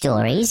fake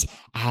stories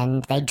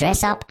and they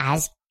dress up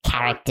as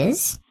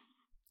characters,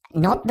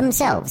 not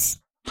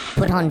themselves,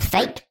 put on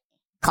fake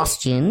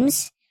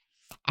costumes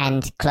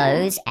and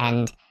clothes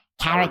and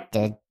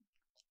character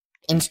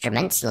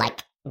instruments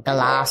like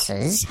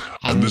glasses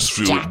and this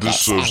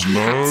serves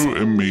no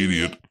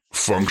immediate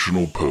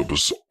functional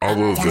purpose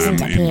other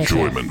than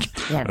enjoyment,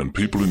 and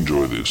people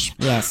enjoy this.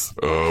 Yes,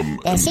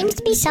 there seems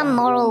to be some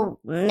moral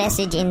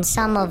message in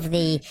some of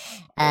the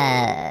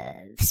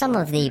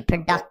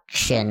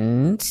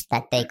productions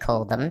that they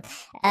call them,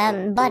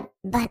 but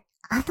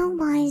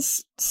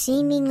otherwise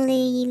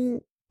seemingly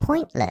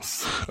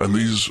pointless. And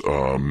these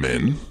are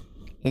men.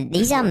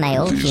 These are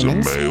male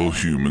humans. Male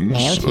humans,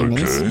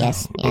 okay.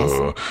 Yes.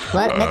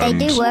 But they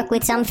do work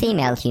with some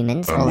female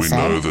humans and also.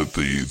 And we know that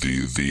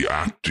the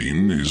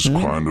acting is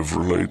kind of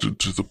related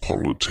to the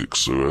politics.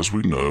 So as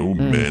we know,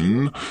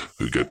 men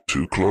who get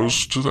too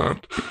close to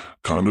that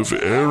kind of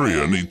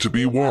area need to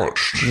be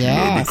watched.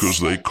 Yes. Because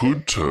they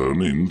could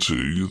turn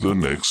into the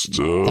next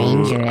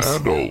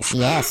Adolf.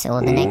 Yes,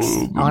 or the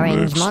next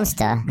orange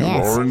monster.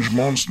 Yes. Orange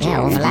monster.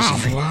 Yeah, or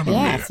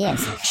Vlad.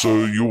 Yes.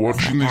 So you're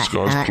watching these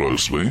guys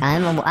closely. I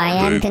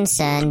am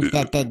concerned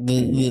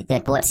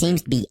that what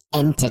seems to be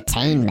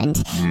entertainment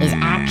is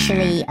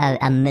actually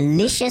a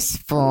malicious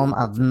form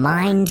of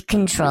mind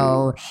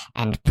control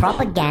and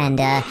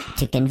propaganda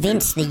to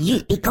convince the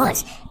youth.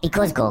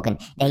 Because Gorgon,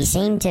 they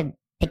seem to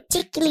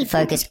particularly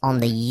focus on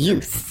the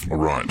youth.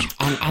 Right.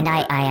 And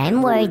I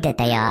am worried that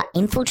they are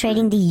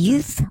infiltrating the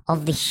youth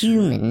of the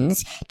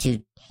humans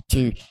to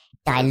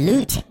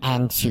dilute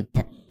and to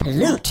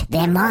pollute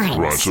their minds.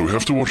 Right, so we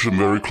have to watch them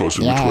very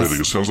closely. Yes. Which way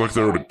they, it sounds like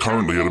they're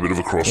currently at a bit of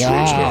a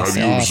crossroads now.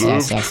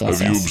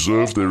 Have you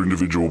observed their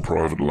individual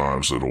private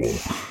lives at all?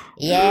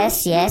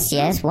 Yes.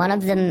 One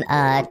of them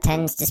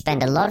tends to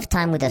spend a lot of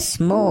time with a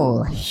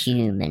small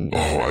human.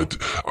 Oh,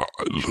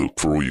 look,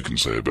 for all you can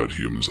say about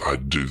humans, I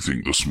do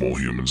think the small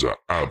humans are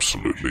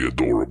absolutely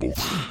adorable.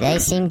 They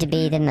seem to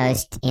be the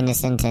most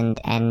innocent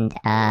and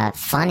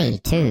funny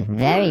too.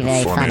 Very,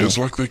 very funny. It's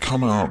like they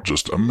come out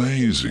just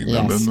amazing.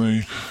 Yes.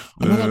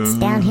 And then it's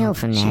downhill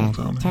from there.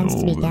 Tends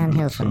to be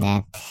downhill from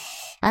there.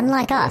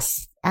 Unlike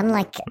us,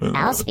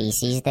 our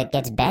species that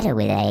gets better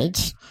with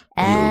age,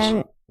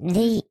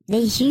 the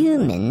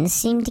humans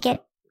seem to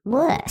get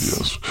worse.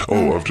 Yes.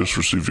 Oh, I've just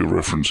received your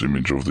reference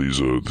image of these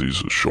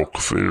shock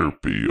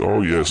therapy.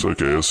 Oh, yes.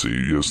 Okay, I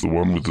see. Yes, the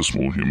one with the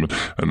small human.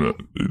 And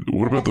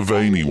what about the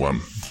veiny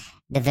one?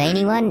 The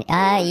veiny one?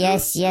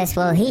 Yes.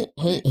 Well, he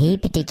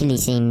particularly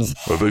seems...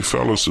 Are they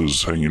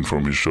phalluses hanging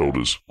from his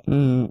shoulders?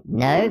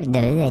 No,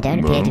 they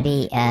don't appear to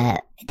be...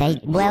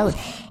 Well,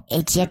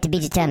 it's yet to be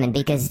determined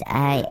because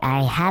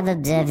I have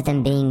observed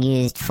them being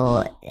used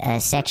for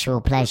sexual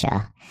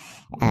pleasure.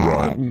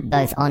 Right.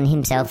 Both on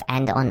himself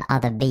and on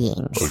other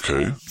beings.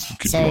 Okay.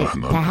 So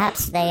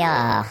perhaps they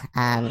are.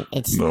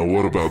 No,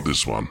 what about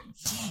this one?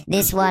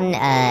 This one,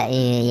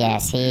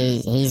 yes,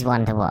 he's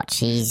one to watch.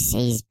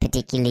 He's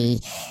particularly,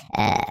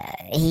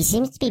 he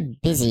seems to be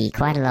busy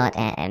quite a lot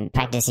and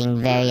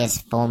practicing various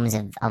forms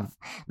of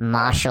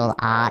martial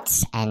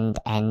arts and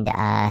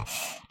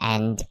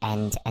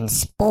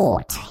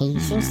sport. He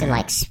seems to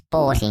like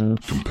sporting.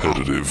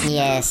 Competitive.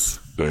 Yes.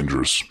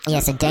 Dangerous.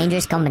 Yes, a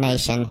dangerous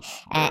combination.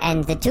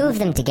 And the two of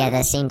them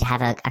together seem to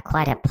have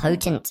quite a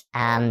potent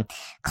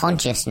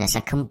consciousness,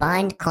 a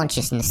combined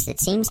consciousness that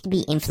seems to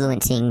be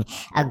influencing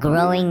a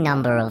growing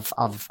number of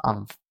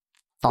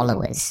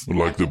followers.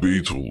 Like the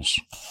Beatles,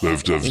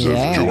 they've Yes,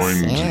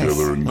 joined yes,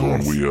 together and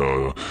gone.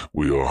 yes.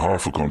 We are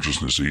half a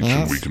consciousness each,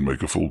 and we can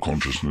make a full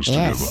consciousness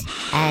Yes, together.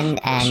 and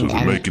So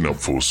they're making up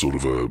for sort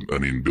of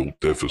an inbuilt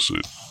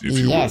deficit, if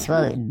you yes,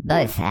 will. well,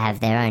 both have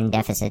their own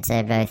deficits.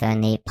 They're both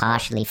only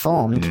partially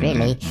formed,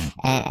 really,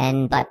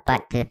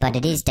 but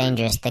it is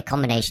dangerous. The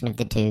combination of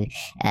the two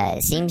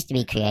seems to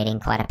be creating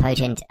quite a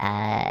potent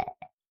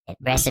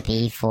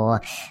recipe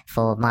for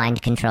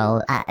mind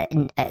control,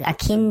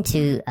 akin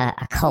to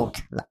a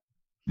cult.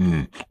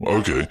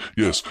 Okay,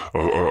 yes,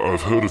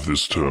 I've heard of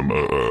this term,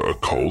 a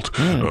cult,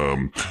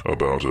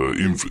 about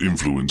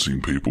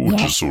influencing people,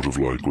 which is sort of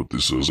like what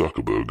this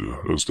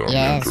Zuckerberg has done.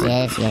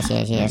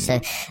 Yes. So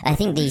I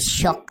think these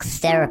shock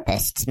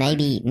therapists,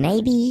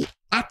 maybe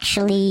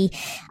actually,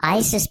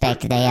 I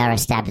suspect they are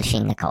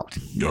establishing the cult.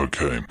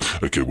 Okay,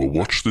 well,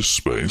 watch this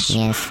space.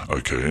 Yes.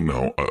 Okay,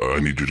 now, I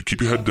need you to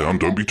keep your head down.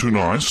 Don't be too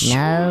nice.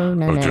 No.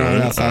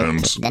 Yes, and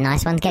the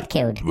nice ones get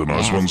killed. the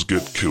nice ones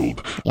get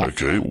killed. Yep.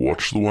 Okay,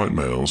 watch the white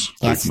males.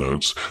 Yes. Take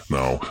notes.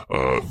 Now,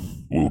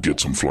 we'll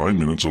get some flying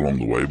minutes along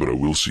the way, but I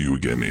will see you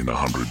again in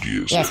 100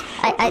 years. Yes,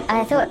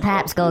 I thought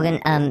perhaps, Gorgon,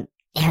 I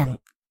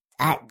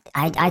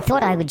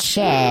thought I would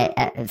share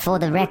for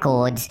the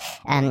records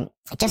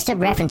just a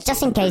reference,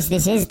 just in case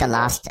this is the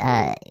last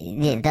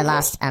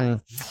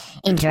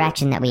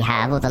interaction that we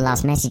have, or the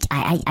last message.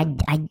 I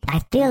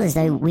feel as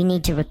though we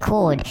need to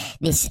record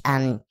this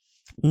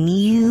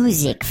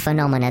music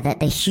phenomena that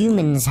the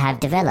humans have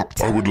developed.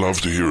 I would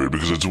love to hear it,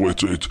 because it's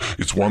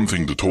one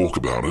thing to talk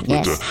about it,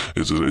 Yes. but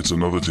it's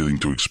another thing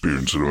to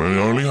experience it. I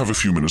only have a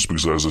few minutes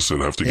because, as I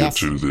said, I have to get Yes.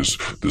 to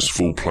this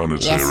full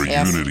planetary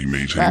Yes. unity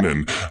meeting, Well-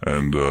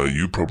 and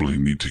you probably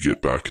need to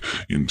get back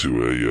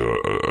into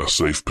a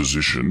safe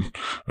position,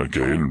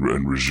 okay,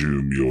 and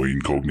resume your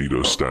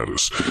incognito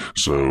status.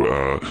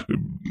 So,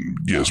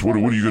 yes, what are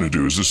you going to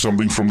do? Is this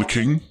something from the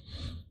king?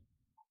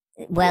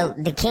 Well,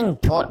 the king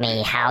taught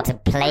me how to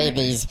play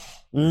these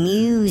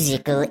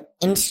musical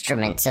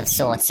instruments of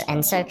sorts,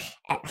 and so,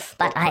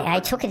 but I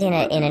took it in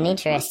an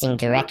interesting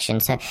direction.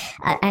 So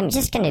I'm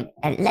just going to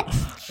let.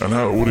 And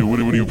how? What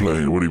are you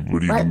playing? What are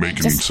you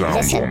making just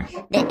sounds listen.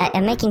 on?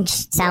 I'm making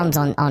sounds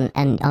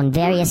on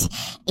various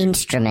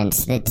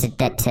instruments that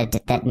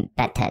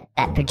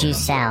produce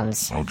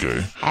sounds.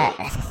 Okay.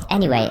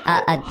 Anyway,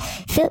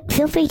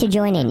 feel free to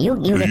join in. You'll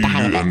get the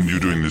hang of it. And you're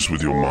doing this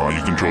with your mind?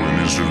 You're controlling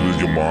the instrument with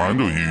your mind,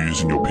 or are you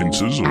using your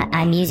pincers? Or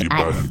I'm using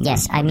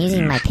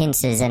my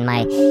pincers and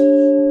my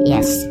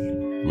yes.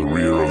 the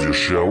rear of your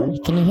shell?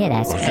 Can you hear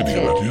that? I can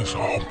hear that, yes.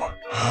 Oh, my.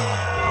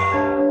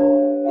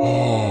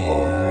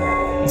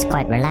 Oh. It's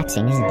quite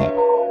relaxing, isn't it?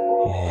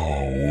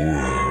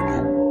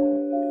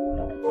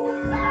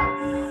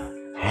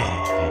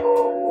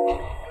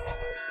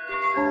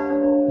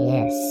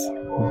 Yes.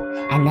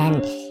 And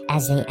then,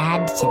 as they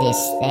add to this,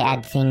 they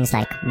add things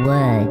like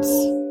words.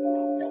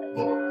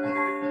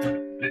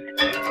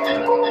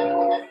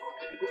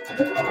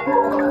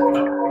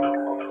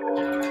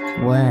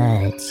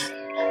 Words.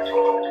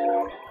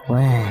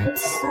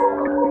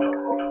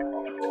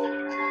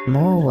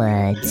 More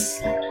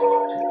words.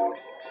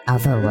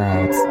 Other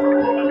words.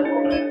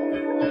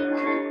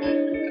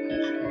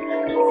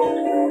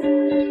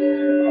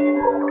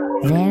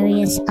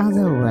 Various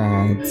other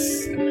words.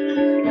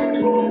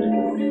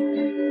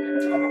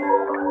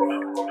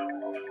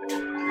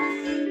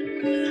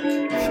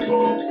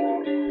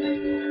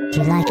 Do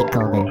you like it,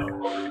 Gorgon?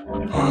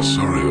 Oh,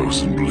 sorry, I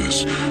was in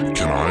bliss.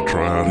 Can I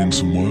try out in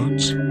some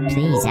words?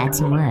 Please add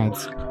some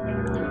words.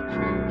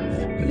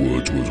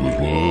 Words.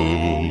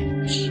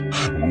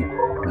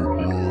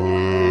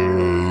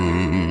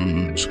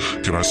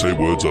 Can I say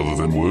words other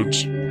than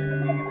words?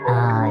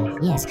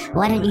 Yes.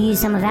 Why don't you use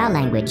some of our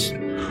language?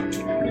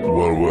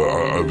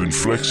 Well, I've been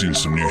flexing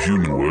some new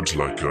human words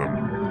like,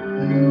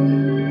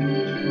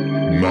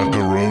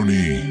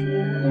 macaroni.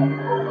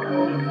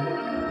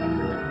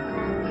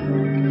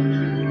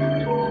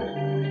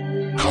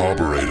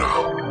 Carburetor.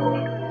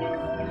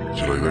 Do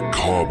you like that?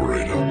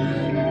 Carburetor.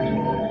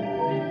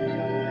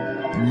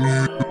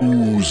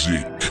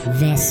 Music.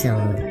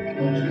 Vessel.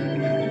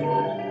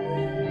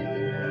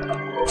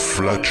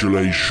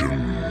 Flatulation.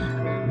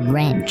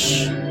 Wrench.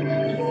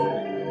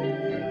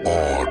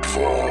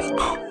 Aardvark.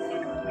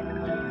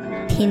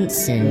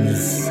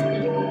 Pincers.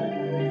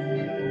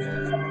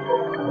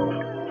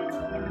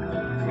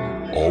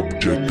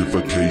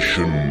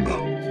 Objectification.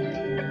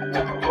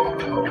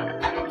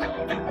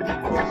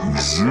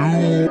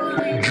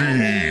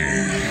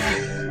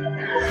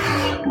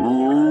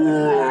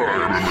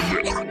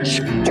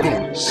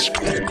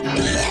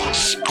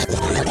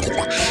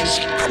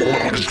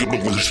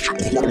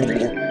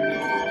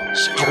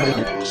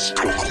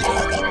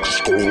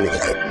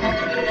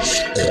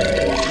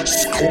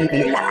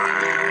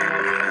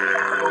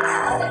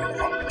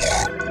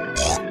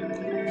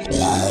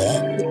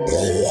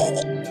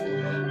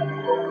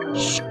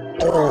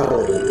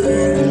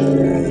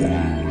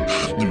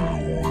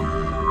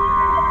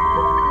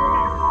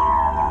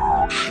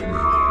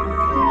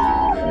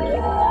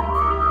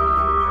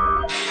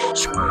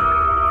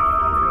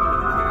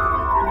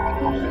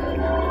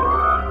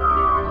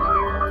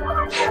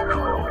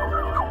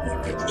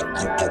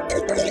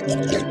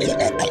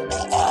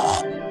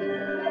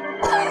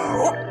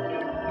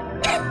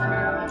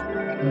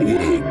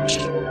 Words.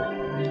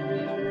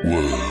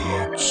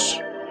 Words.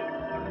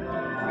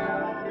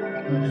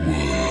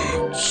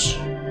 Words.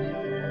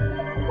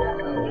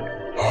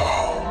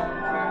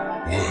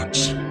 Ah,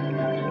 words.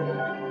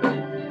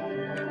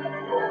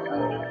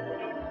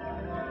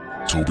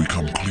 It's all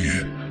become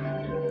clear.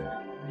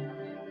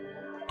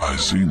 I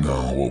see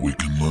now what we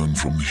can learn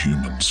from the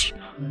humans.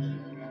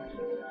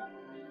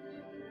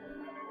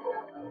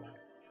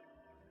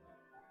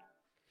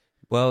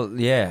 Well,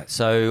 yeah.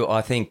 So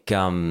I think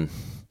That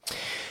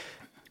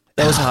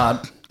was hard.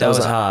 That was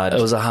hard.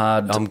 It was a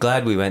hard I'm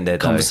glad we went there,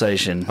 though.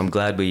 conversation. I'm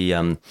glad we.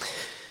 I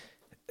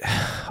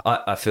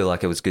feel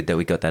like it was good that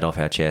we got that off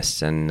our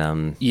chests,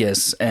 and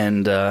Yes,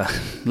 and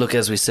look,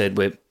 as we said,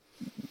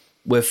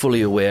 we're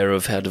fully aware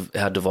of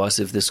how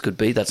divisive this could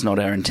be. That's not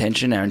our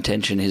intention. Our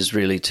intention is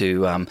really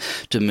to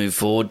move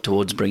forward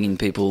towards bringing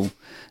people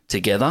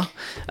together.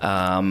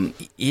 we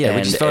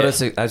just felt,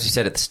 as you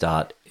said at the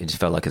start, it just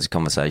felt like it's a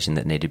conversation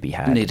that needed to be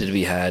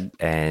had.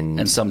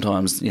 And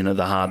sometimes,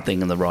 the hard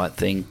thing and the right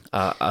thing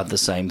are the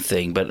same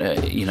thing. But,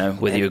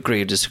 whether you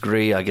agree or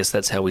disagree, I guess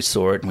that's how we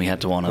saw it, and we had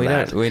to honour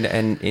that.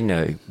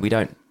 We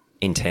don't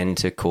intend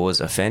to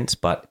cause offence,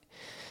 but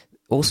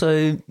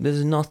also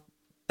there's not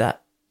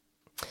that...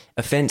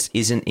 Offence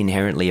isn't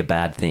inherently a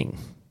bad thing.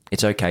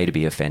 It's okay to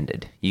be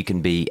offended. You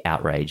can be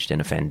outraged and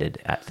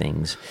offended at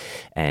things,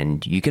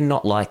 and you can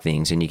not like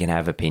things, and you can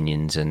have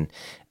opinions. And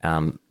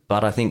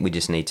but I think we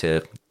just need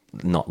to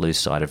not lose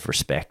sight of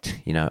respect.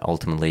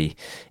 Ultimately,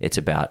 it's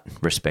about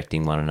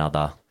respecting one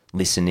another,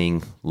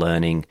 listening,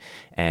 learning,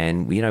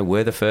 and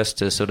we're the first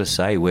to sort of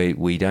say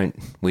we don't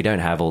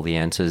have all the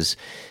answers.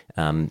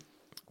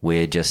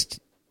 We're just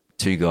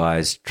two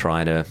guys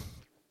trying to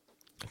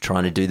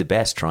do the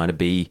best, trying to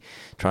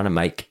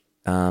make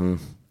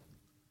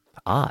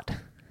art.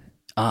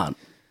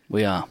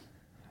 We are.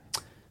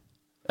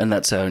 And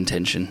that's our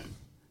intention.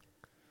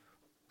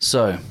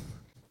 So,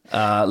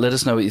 let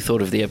us know what you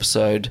thought of the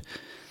episode.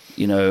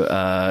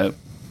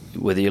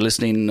 Whether you're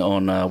listening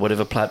on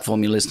whatever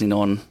platform you're listening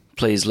on,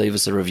 please leave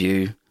us a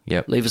review.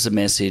 Yep. Leave us a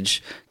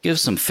message. Give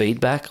us some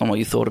feedback on what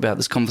you thought about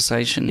this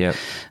conversation. Yep.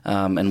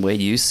 And where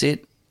you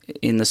sit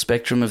in the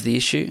spectrum of the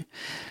issue.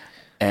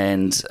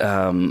 And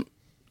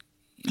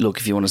look,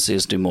 if you want to see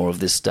us do more of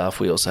this stuff,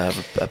 we also have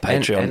a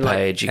Patreon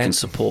page. You can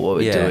support what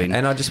we're doing.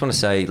 And I just want to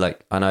say,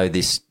 I know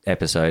this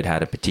episode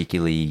had a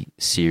particularly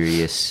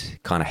serious,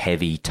 kind of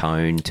heavy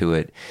tone to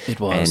it. It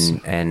was.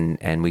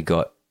 And we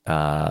got,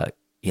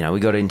 we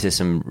got into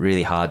some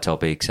really hard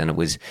topics, and it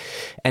was,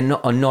 and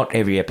not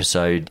every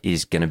episode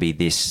is going to be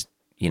this,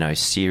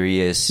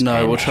 serious. No,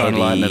 and we'll try and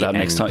lighten it up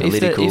next time.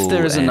 If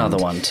there is another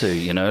one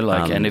too,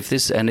 and if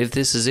this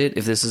is it,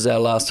 if this is our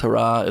last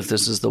hurrah, if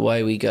this is the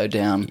way we go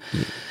down,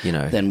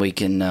 then we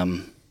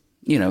can,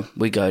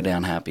 we go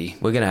down happy.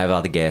 We're going to have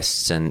other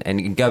guests,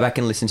 and go back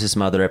and listen to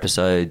some other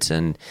episodes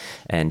and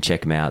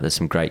check them out. There's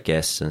some great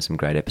guests and some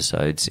great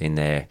episodes in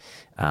there.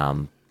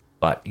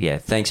 But yeah,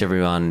 thanks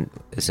everyone.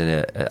 It's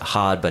a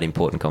hard but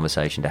important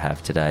conversation to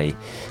have today,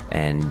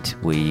 and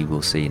we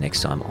will see you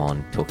next time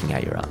on Talking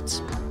Out Your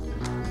Arts.